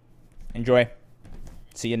 Enjoy.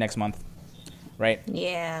 See you next month. Right?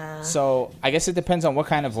 Yeah. So I guess it depends on what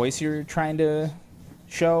kind of voice you're trying to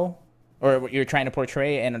show or what you're trying to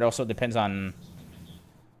portray, and it also depends on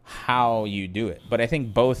how you do it. But I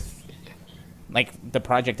think both, like the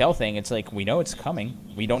Project L thing, it's like we know it's coming.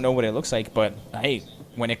 We don't know what it looks like, but hey,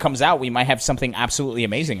 when it comes out, we might have something absolutely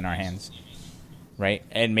amazing in our hands. Right?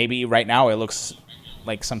 And maybe right now it looks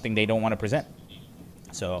like something they don't want to present.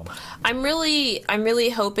 So I'm really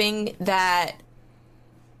hoping that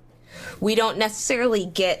we don't necessarily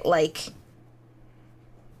get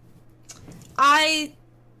I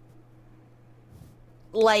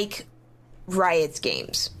like Riot's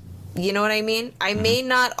games. You know what I mean? I may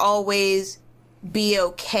not always be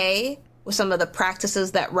okay with some of the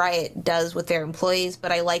practices that Riot does with their employees,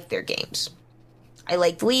 but I like their games. I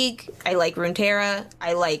like League, I like Runeterra,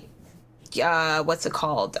 I like what's it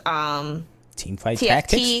called? Teamfight TFT.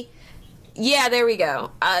 Tactics? Yeah, there we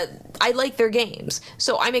go. I like their games.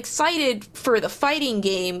 So I'm excited for the fighting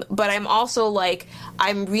game, but I'm also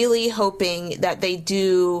I'm really hoping that they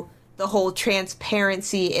do the whole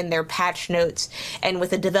transparency in their patch notes and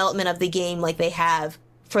with the development of the game like they have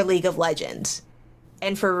for League of Legends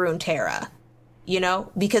and for Runeterra.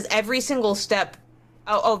 Because every single step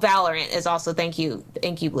Oh, Valorant is also, thank you,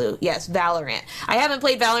 Blue. Yes, Valorant. I haven't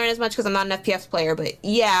played Valorant as much because I'm not an FPS player, but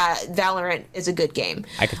yeah, Valorant is a good game.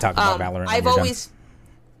 I could talk about Valorant. I've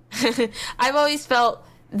always felt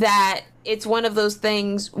that it's one of those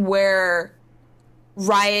things where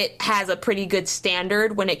Riot has a pretty good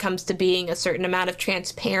standard when it comes to being a certain amount of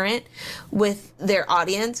transparent with their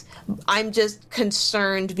audience. I'm just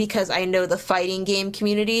concerned because I know the fighting game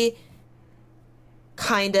community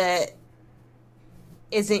kind of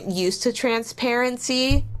isn't used to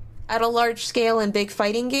transparency at a large scale in big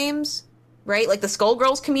fighting games, right? Like the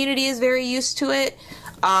Skullgirls community is very used to it.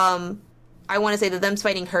 I want to say the Them's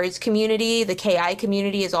Fighting Herds community, the KI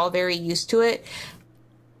community is all very used to it.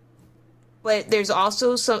 But there's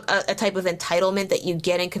also a type of entitlement that you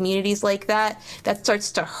get in communities like that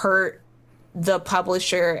starts to hurt the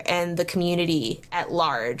publisher and the community at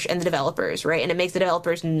large and the developers, right? And it makes the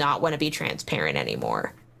developers not want to be transparent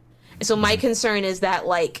anymore. So my concern is that,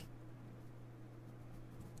 like,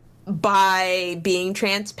 by being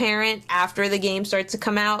transparent after the game starts to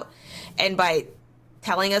come out and by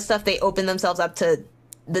telling us stuff, they open themselves up to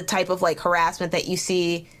the type of, like, harassment that you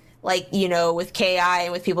see, like, you know, with KI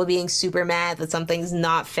and with people being super mad that something's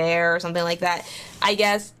not fair or something like that, I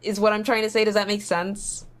guess, is what I'm trying to say. Does that make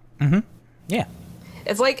sense? Mm-hmm. Yeah.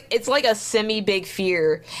 It's like a semi-big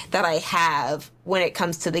fear that I have when it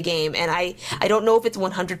comes to the game. And I don't know if it's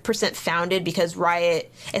 100% founded because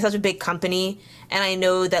Riot is such a big company. And I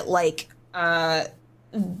know that, like,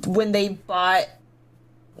 when they bought,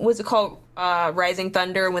 what's it called? Rising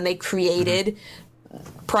Thunder, when they created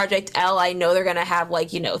Project L, I know they're going to have,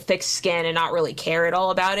 like, you know, thick skin and not really care at all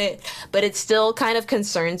about it. But it still kind of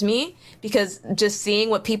concerns me because just seeing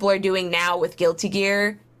what people are doing now with Guilty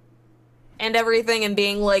Gear and everything and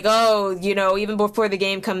being like, oh, you know, even before the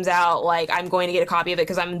game comes out, like, I'm going to get a copy of it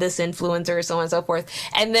because I'm this influencer, so on and so forth.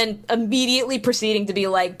 And then immediately proceeding to be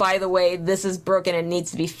like, by the way, this is broken and needs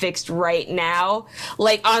to be fixed right now.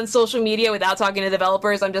 Like, on social media without talking to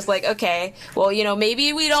developers, I'm just like, okay, well, you know,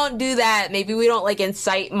 maybe we don't do that. Maybe we don't, like,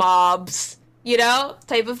 incite mobs, you know,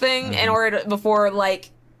 type of thing in order to, before, like,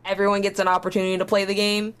 everyone gets an opportunity to play the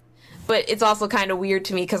game. But it's also kind of weird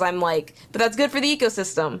to me because I'm like, but that's good for the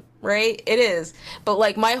ecosystem, right? It is. But,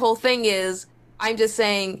 like, my whole thing is, I'm just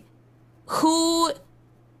saying, who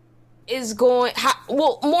is going...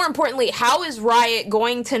 well, more importantly, how is Riot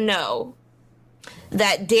going to know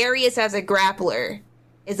that Darius as a grappler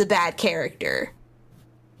is a bad character?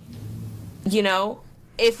 You know?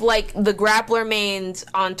 If, like, the grappler mains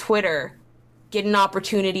on Twitter get an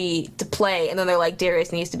opportunity to play, and then they're like,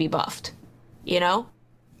 Darius needs to be buffed. You know?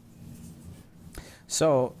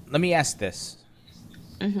 So let me ask this: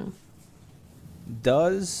 do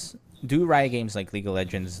Riot games like League of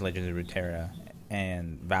Legends, Legends of Runeterra,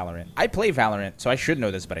 and Valorant? I play Valorant, so I should know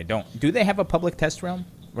this, but I don't. Do they have a public test realm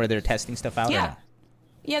where they're testing stuff out? Yeah,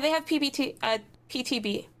 yeah, they have PTB.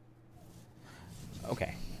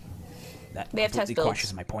 Okay, that they have test builds.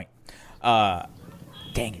 Quashes my point. Dang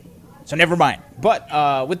it. So never mind.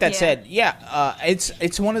 But with that said,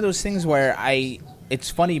 it's one of those things where it's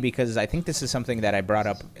funny because I think this is something that I brought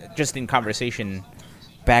up just in conversation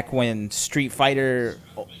back when Street Fighter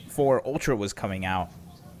 4 Ultra was coming out.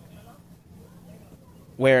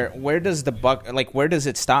 Where does the buck, like, where does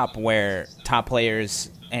it stop where top players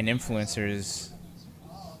and influencers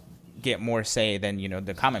get more say than, you know,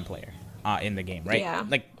 the common player in the game, right? Yeah.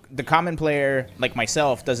 Like, the common player, like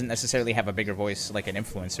myself, doesn't necessarily have a bigger voice like an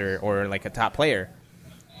influencer or like a top player.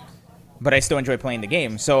 But I still enjoy playing the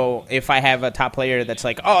game. So if I have a top player that's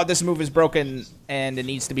like, oh, this move is broken and it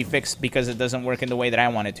needs to be fixed because it doesn't work in the way that I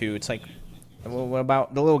want it to, it's like, well, what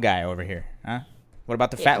about the little guy over here? Huh? What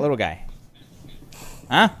about the fat little guy?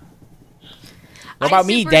 Huh? What about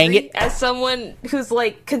me, dang it? As someone who's,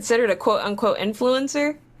 like, considered a quote-unquote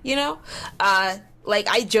influencer, you know? Like,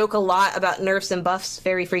 I joke a lot about nerfs and buffs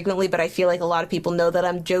very frequently, but I feel like a lot of people know that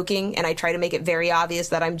I'm joking, and I try to make it very obvious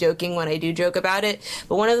that I'm joking when I do joke about it.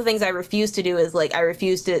 But one of the things I refuse to do is, like, I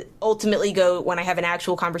refuse to ultimately go when I have an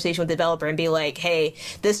actual conversation with the developer and be like, hey,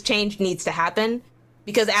 this change needs to happen.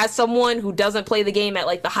 Because as someone who doesn't play the game at,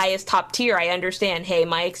 like, the highest top tier, I understand, hey,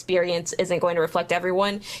 my experience isn't going to reflect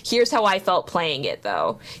everyone. Here's how I felt playing it,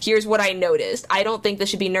 though. Here's what I noticed. I don't think this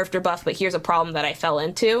should be nerfed or buffed, but here's a problem that I fell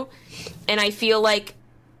into. And I feel like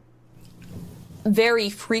very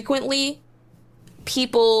frequently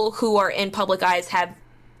people who are in public eyes have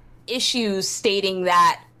issues stating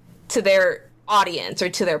that to their audience or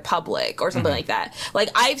to their public or something like that. Like,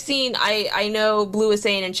 I've seen, I know Blue is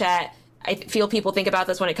saying in chat, I feel people think about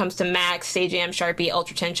this when it comes to Max, Sajam, Sharpie,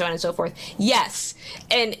 Ultra Tensho, and so forth. Yes.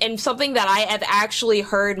 And something that I have actually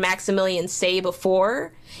heard Maximilian say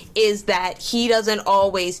before is that he doesn't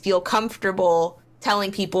always feel comfortable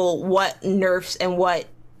telling people what nerfs and what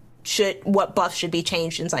buffs should be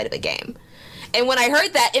changed inside of a game. And when I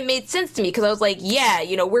heard that, it made sense to me because I was like, yeah,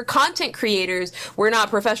 you know, we're content creators. We're not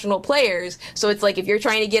professional players. So it's like, if you're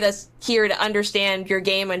trying to get us here to understand your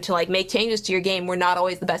game and to like make changes to your game, we're not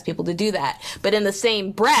always the best people to do that. But in the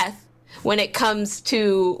same breath, when it comes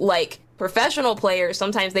to like professional players,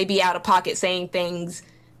 sometimes they be out of pocket saying things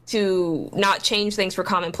to not change things for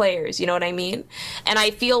common players, you know what I mean? And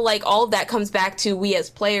I feel like all of that comes back to we as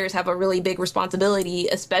players have a really big responsibility,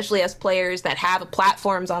 especially as players that have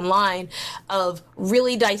platforms online, of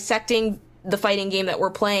really dissecting the fighting game that we're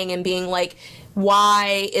playing and being like,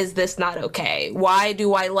 why is this not okay? Why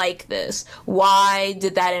do I like this? Why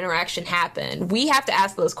did that interaction happen? We have to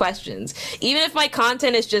ask those questions. Even if my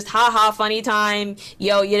content is just haha funny time,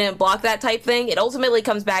 yo, you didn't block that type thing, it ultimately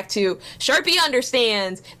comes back to Sharpie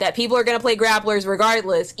understands that people are going to play grapplers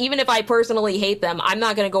regardless. Even if I personally hate them, I'm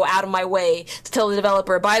not going to go out of my way to tell the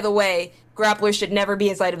developer, by the way, grapplers should never be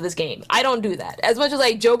inside of this game. I don't do that. As much as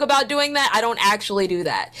I joke about doing that, I don't actually do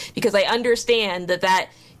that because I understand that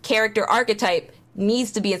character archetype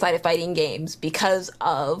needs to be inside of fighting games because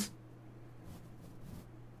of,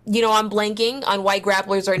 you know, I'm blanking on why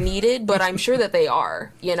grapplers are needed, but I'm sure that they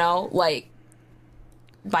are, you know, like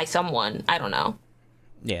by someone. I don't know.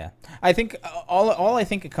 Yeah. I think all I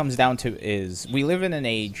think it comes down to is we live in an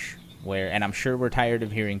age where, and I'm sure we're tired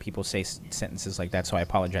of hearing people say sentences like that, so I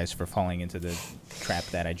apologize for falling into the trap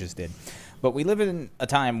that I just did. But we live in a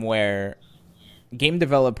time where game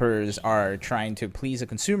developers are trying to please a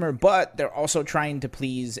consumer, but they're also trying to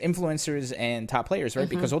please influencers and top players, right?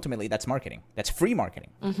 Mm-hmm. Because ultimately that's marketing. That's free marketing.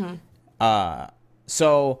 Mm-hmm.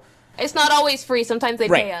 So it's not always free. Sometimes they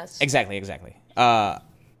pay us. Exactly. But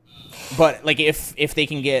like if they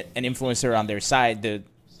can get an influencer on their side to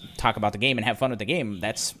talk about the game and have fun with the game,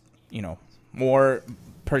 that's, you know, more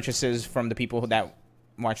purchases from the people that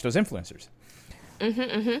watch those influencers.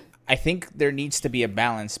 I think there needs to be a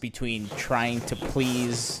balance between trying to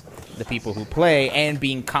please the people who play and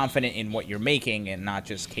being confident in what you're making and not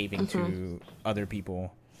just caving to other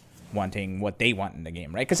people wanting what they want in the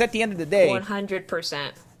game, right? Because at the end of the day...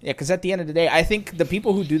 100%. Yeah, because at the end of the day, I think the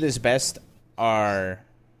people who do this best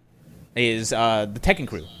is the Tekken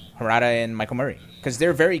crew, Harada and Michael Murray. Because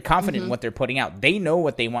they're very confident in what they're putting out. They know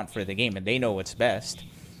what they want for the game, and they know what's best.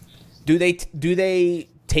 Do they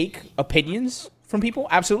take opinions from people?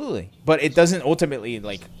 Absolutely. But it doesn't ultimately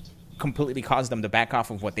like completely cause them to back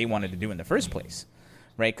off of what they wanted to do in the first place,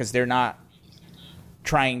 right? Because they're not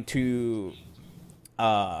trying to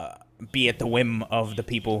be at the whim of the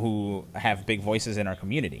people who have big voices in our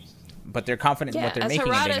community. But they're confident in what they're making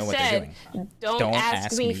and they know what they're doing. Don't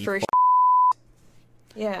ask me for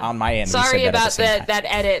Yeah. On my end. Sorry about that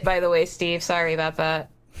edit, by the way, Steve. Sorry about that.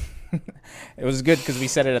 It was good because we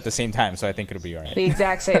said it at the same time, so I think it'll be all right. The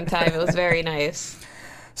exact same time. It was very nice.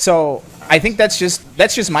 So I think that's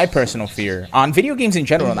just my personal fear on video games in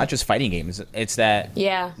general, not just fighting games. It's that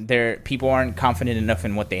people aren't confident enough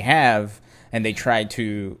in what they have, and they try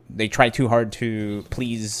too hard to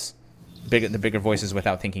please the bigger voices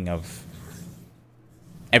without thinking of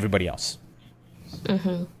everybody else.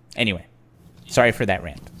 Anyway, sorry for that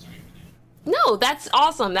rant. No, that's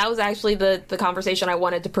awesome. That was actually the conversation I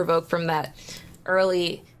wanted to provoke from that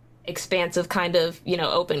early, expansive kind of, you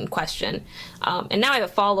know, open question. And now I have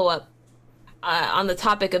a follow-up on the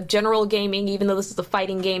topic of general gaming, even though this is a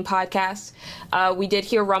fighting game podcast. We did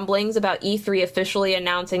hear rumblings about E3 officially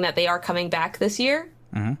announcing that they are coming back this year.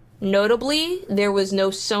 Notably, there was no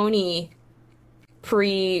Sony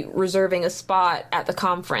pre-reserving a spot at the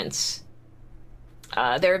conference.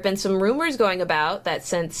 There have been some rumors going about that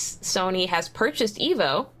since Sony has purchased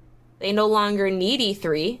Evo, they no longer need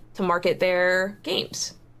E3 to market their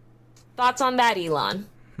games. Thoughts on that, Elon?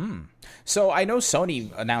 So I know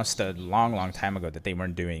Sony announced a long time ago that they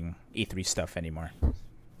weren't doing E3 stuff anymore.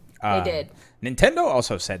 They did. Nintendo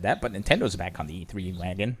also said that, but Nintendo's back on the E3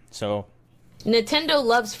 wagon, so... Nintendo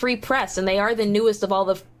loves free press, and they are the newest of all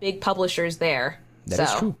the big publishers there. That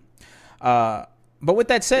is true. But with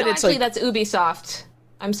that said, it's actually, that's Ubisoft.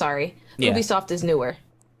 I'm sorry. Yeah. Ubisoft is newer.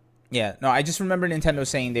 Yeah, no, I just remember Nintendo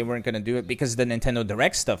saying they weren't going to do it because the Nintendo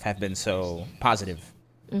Direct stuff have been so positive,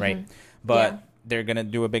 right? But they're going to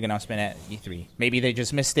do a big announcement at E3. Maybe they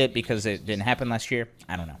just missed it because it didn't happen last year.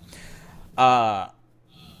 I don't know. I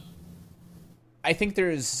think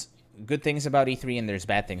there's good things about E3 and there's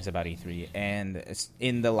bad things about E3. And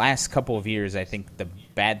in the last couple of years, I think the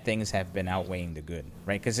bad things have been outweighing the good,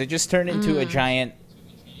 right? Because it just turned into a giant...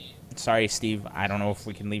 Sorry, Steve, I don't know if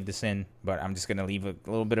we can leave this in, but I'm just going to leave a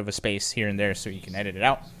little bit of a space here and there so you can edit it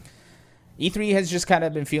out. E3 has just kind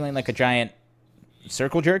of been feeling like a giant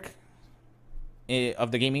circle jerk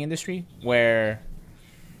of the gaming industry, where,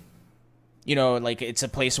 you know, like, it's a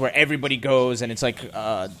place where everybody goes, and it's like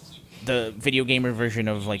the video gamer version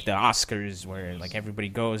of, like, the Oscars, where, like, everybody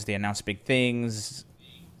goes, they announce big things,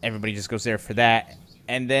 everybody just goes there for that,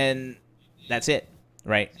 and then that's it,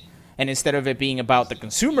 right? And instead of it being about the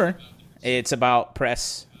consumer, it's about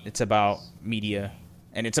press, it's about media,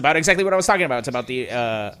 and it's about exactly what I was talking about. It's about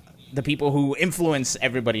the people who influence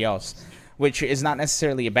everybody else, which is not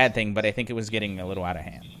necessarily a bad thing, but I think it was getting a little out of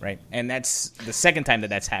hand, right? And that's the second time that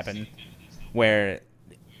that's happened, where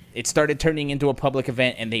it started turning into a public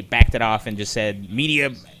event and they backed it off and just said,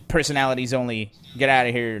 media personalities only, get out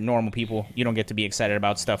of here, normal people. You don't get to be excited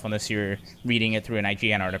about stuff unless you're reading it through an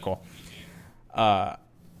IGN article.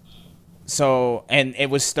 So, and it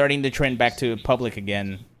was starting to trend back to public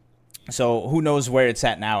again. So who knows where it's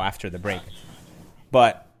at now after the break.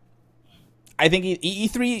 But I think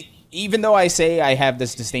E3, even though I say I have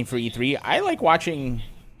this disdain for E3, I like watching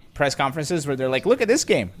press conferences where they're like, look at this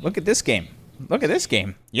game, look at this game, look at this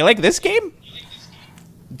game. You like this game?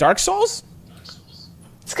 Dark Souls?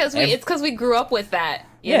 It's because we grew up with that,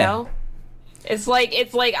 you know? It's like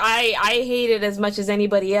I hate it as much as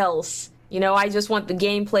anybody else. You know, I just want the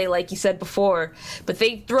gameplay, like you said before. But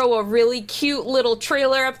they throw a really cute little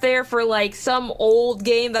trailer up there for, like, some old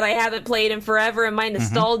game that I haven't played in forever, and my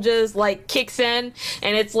nostalgia's, like, kicks in.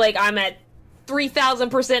 And it's like I'm at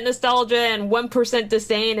 3,000% nostalgia and 1%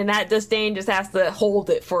 disdain, and that disdain just has to hold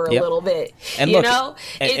it for a little bit. And you know?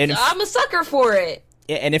 I'm a sucker for it.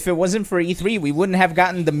 And if it wasn't for E3, we wouldn't have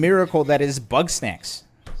gotten the miracle that is Bugsnax.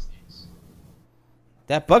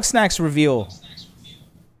 That Bugsnax reveal...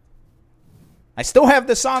 I still have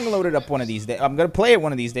the song loaded up one of these days. I'm going to play it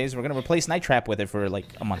one of these days. We're going to replace Night Trap with it for like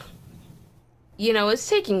a month. You know, it's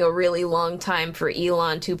taking a really long time for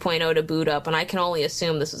Elon 2.0 to boot up, and I can only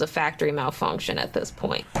assume this is a factory malfunction at this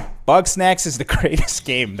point. Bugsnax is the greatest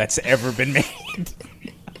game that's ever been made.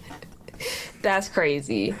 That's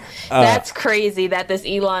crazy. That's crazy that this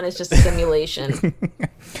Elon is just a simulation.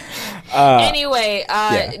 Anyway,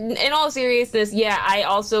 in all seriousness, I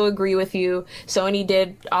also agree with you. Sony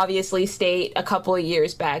did obviously state a couple of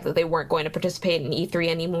years back that they weren't going to participate in E3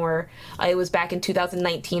 anymore. It was back in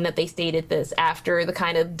 2019 that they stated this, after the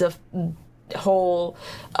kind of whole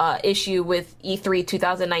issue with E3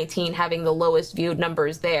 2019 having the lowest viewed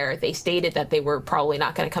numbers there. They stated that they were probably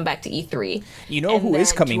not going to come back to E3. You know who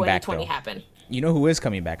is coming back, though? 2020 happened. You know who is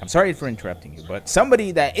coming back? I'm sorry for interrupting you, but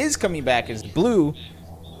somebody that is coming back is Blue,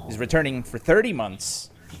 is returning for 30 months.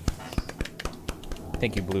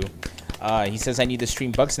 Thank you, Blue. He says, I need to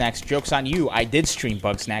stream Bugsnax. Joke's on you. I did stream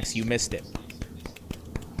Bugsnax. You missed it.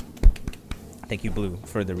 Thank you, Blue,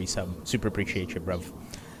 for the resub. Super appreciate you, bruv.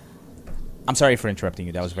 I'm sorry for interrupting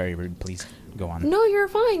you. That was very rude. Please go on. No, you're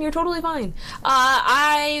fine. You're totally fine.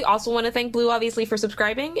 I also want to thank Blue, obviously, for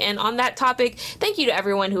subscribing. And on that topic, thank you to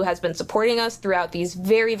everyone who has been supporting us throughout these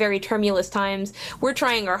very, very tumultuous times. We're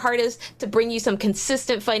trying our hardest to bring you some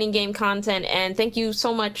consistent fighting game content. And thank you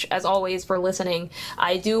so much, as always, for listening.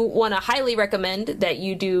 I do want to highly recommend that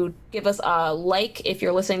you do give us a like if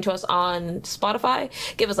you're listening to us on Spotify.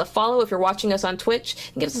 Give us a follow if you're watching us on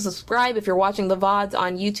Twitch. And give us a subscribe if you're watching the VODs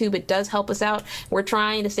on YouTube. It does help us out. We're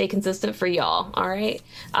trying to stay consistent for y'all, all right?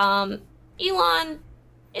 Elon,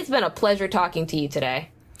 it's been a pleasure talking to you today.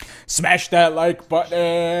 Smash that like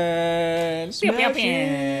button. Smash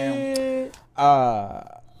it.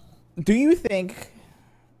 Do you think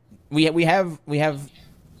we have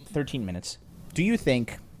 13 minutes? Do you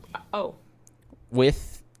think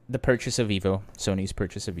with the purchase of Evo, Sony's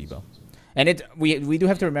purchase of Evo, and we do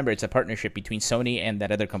have to remember it's a partnership between Sony and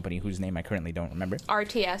that other company whose name I currently don't remember.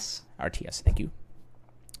 RTS, thank you.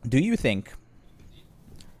 Do you think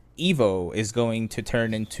Evo is going to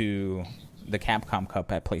turn into the Capcom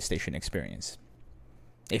Cup at PlayStation Experience,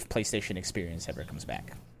 if PlayStation Experience ever comes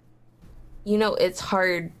back? You know, it's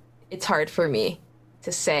hard for me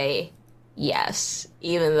to say yes,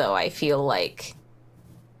 even though I feel like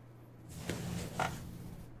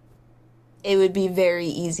it would be very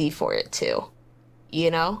easy for it to, you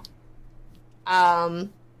know?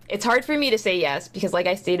 It's hard for me to say yes, because like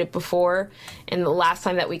I stated before, and the last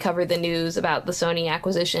time that we covered the news about the Sony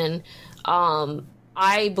acquisition,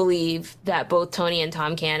 I believe that both Tony and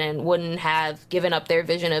Tom Cannon wouldn't have given up their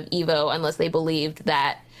vision of Evo unless they believed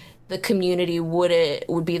that the community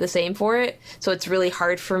would be the same for it. So it's really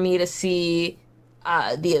hard for me to see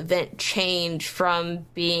the event change from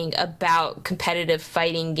being about competitive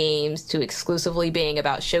fighting games to exclusively being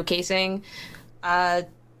about showcasing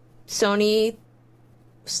Sony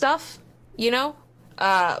stuff, you know?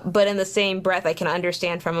 But in the same breath, I can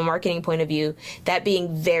understand from a marketing point of view that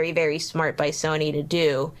being very, very smart by Sony to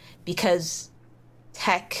do, because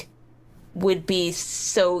tech would be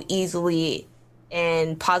so easily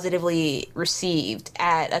and positively received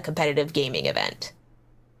at a competitive gaming event.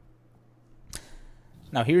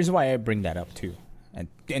 Now, here's why I bring that up, too.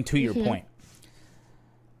 And to your point,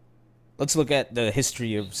 let's look at the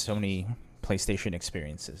history of Sony PlayStation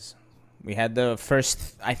experiences. We had the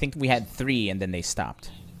first, I think we had 3, and then they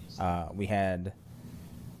stopped. We had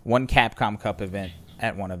one Capcom Cup event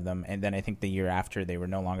at one of them, and then I think the year after they were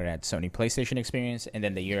no longer at Sony PlayStation Experience, and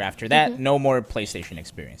then the year after that, no more PlayStation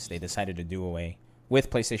Experience. They decided to do away with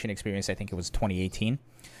PlayStation Experience. I think it was 2018.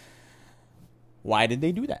 Why did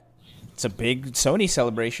they do that? It's a big Sony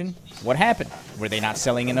celebration. What happened? Were they not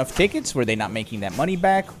selling enough tickets? Were they not making that money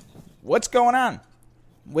back? What's going on?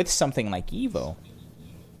 With something like EVO,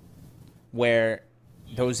 where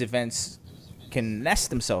those events can nest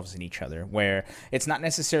themselves in each other, where it's not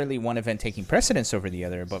necessarily one event taking precedence over the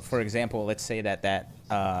other, but for example, let's say that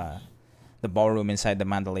the ballroom inside the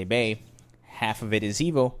Mandalay Bay, half of it is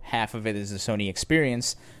EVO, half of it is the Sony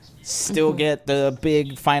experience, still get the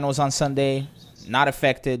big finals on Sunday, not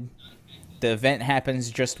affected. The event happens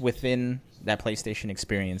just within that PlayStation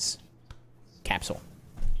experience capsule.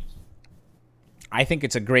 I think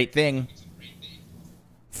it's a great thing.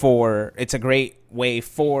 It's a great way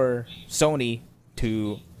for Sony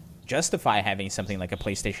to justify having something like a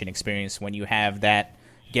PlayStation experience when you have that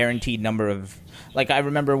guaranteed number of, like, I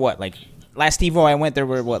remember last EVO I went, there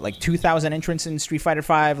were 2,000 entrants in Street Fighter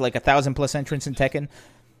V, 1,000 plus entrants in Tekken.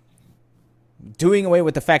 Doing away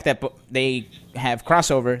with the fact that they have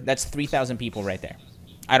crossover, that's 3,000 people right there.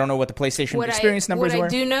 I don't know what the PlayStation experience numbers were. What I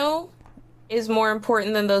do know is more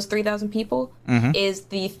important than those 3,000 people is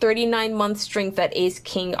the 39-month strength that Ace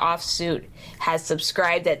King Offsuit has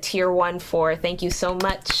subscribed at Tier 1 for. Thank you so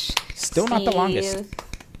much, Still Steve. not the longest.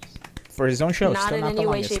 For his own show, Not still in not the any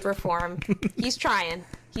way, longest. shape, or form. He's trying.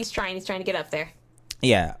 He's trying to get up there.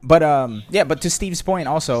 Yeah, but to Steve's point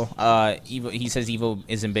also, he says EVO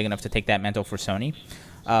isn't big enough to take that mantle for Sony,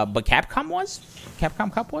 but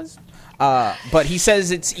Capcom Cup was, but he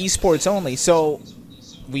says it's esports only. So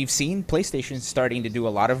we've seen PlayStation starting to do a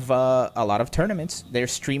lot of tournaments. They were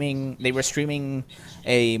streaming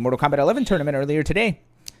a Mortal Kombat 11 tournament earlier today.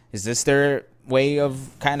 Is this their way of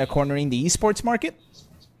kind of cornering the esports market?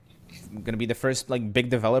 Going to be the first big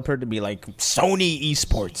developer to be like Sony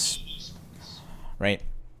esports. Right.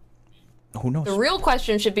 Who knows? The real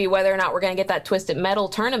question should be whether or not we're going to get that Twisted Metal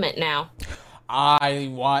tournament now.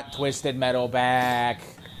 I want Twisted Metal back.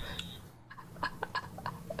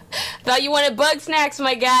 Thought you wanted Bug Snacks,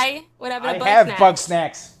 my guy. What happened to Bug I Snacks? have Bug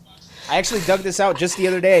Snacks. I actually dug this out just the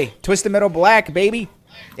other day. Twisted Metal Black, baby.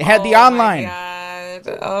 It had the online.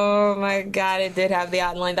 Oh my god, it did have the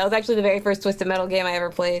online. That was actually the very first Twisted Metal game I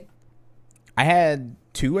ever played. I had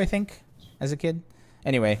 2, I think, as a kid.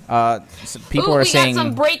 Anyway, people are saying... We got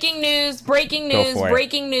some breaking news,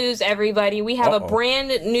 everybody. We have a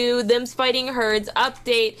brand new Them's Fighting Herds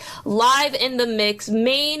update live in the mix.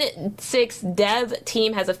 Main 6 dev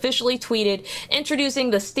team has officially tweeted introducing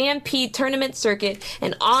the Stampede Tournament Circuit,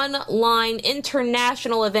 an online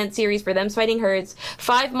international event series for Them's Fighting Herds.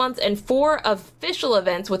 5 months and 4 official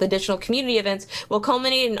events with additional community events will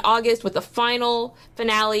culminate in August with the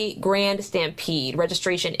finale Grand Stampede.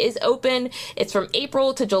 Registration is open. It's from April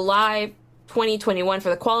to July 2021 for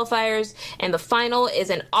the qualifiers, and the final is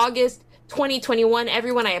in August 2021.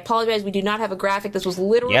 Everyone, I apologize, we do not have a graphic. This was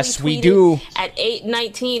literally yes, we tweeted do. At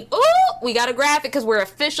 8:19. Ooh, we got a graphic because we're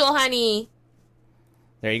official, honey.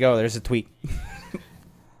 There you go. There's a tweet.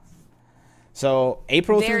 So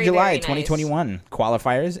April through July 2021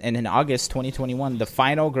 qualifiers, and in August 2021 the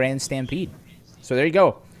final Grand Stampede. So there you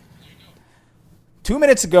go. 2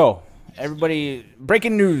 minutes ago. Everybody,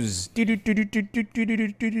 breaking news. Now,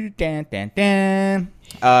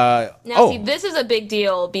 see, this is a big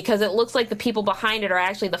deal because it looks like the people behind it are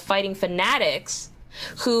actually the Fighting Fanatics,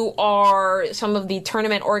 who are some of the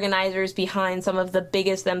tournament organizers behind some of the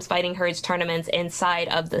biggest Them's Fighting Herds tournaments inside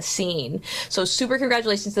of the scene. So super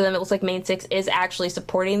congratulations to them. It looks like Main 6 is actually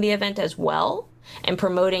supporting the event as well and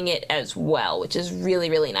promoting it as well, which is really,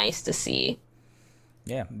 really nice to see.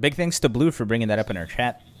 Yeah, big thanks to Blue for bringing that up in our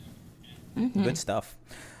chat. Good stuff.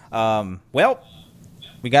 Well,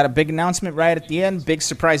 we got a big announcement right at the end. Big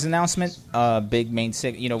surprise announcement. Big Main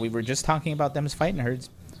 6. We were just talking about Them's Fighting Herds.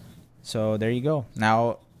 So there you go.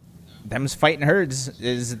 Now, them's fighting herds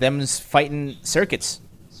is them's fighting circuits.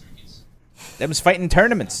 Them's fighting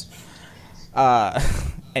tournaments.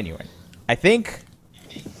 Anyway, I think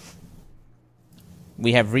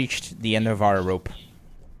we have reached the end of our rope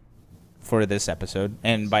for this episode.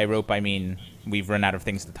 And by rope, I mean we've run out of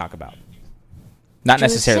things to talk about. Not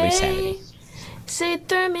necessarily sanity. Se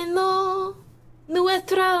terminó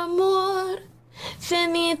nuestro amor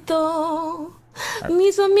finito.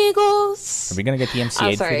 Mis amigos. Are we going to get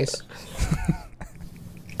DMCA'd for this?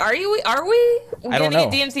 Are we? I don't know.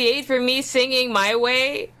 Gonna get DMCA'd for me singing My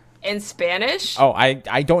Way in Spanish? Oh, I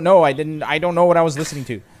don't know. I don't know what I was listening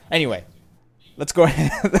to. Anyway, let's go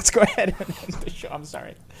ahead. Let's go ahead and end the show. I'm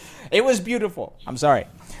sorry. It was beautiful. I'm sorry.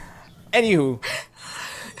 Anywho,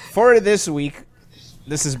 for this week,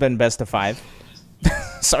 this has been Best of 5.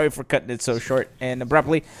 Sorry for cutting it so short and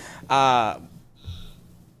abruptly.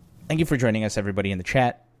 Thank you for joining us, everybody in the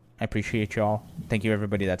chat. I appreciate y'all. Thank you,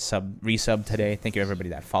 everybody that resubbed today. Thank you, everybody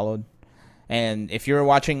that followed. And if you're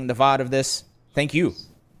watching the VOD of this, thank you.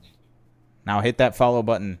 Now hit that follow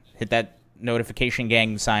button. Hit that notification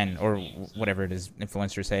gang sign or whatever it is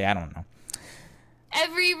influencers say. I don't know.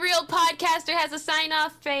 Every real podcaster has a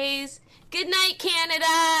sign-off phase. Good night,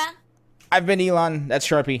 Canada. I've been Elon. That's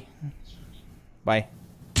Sharpie. Bye.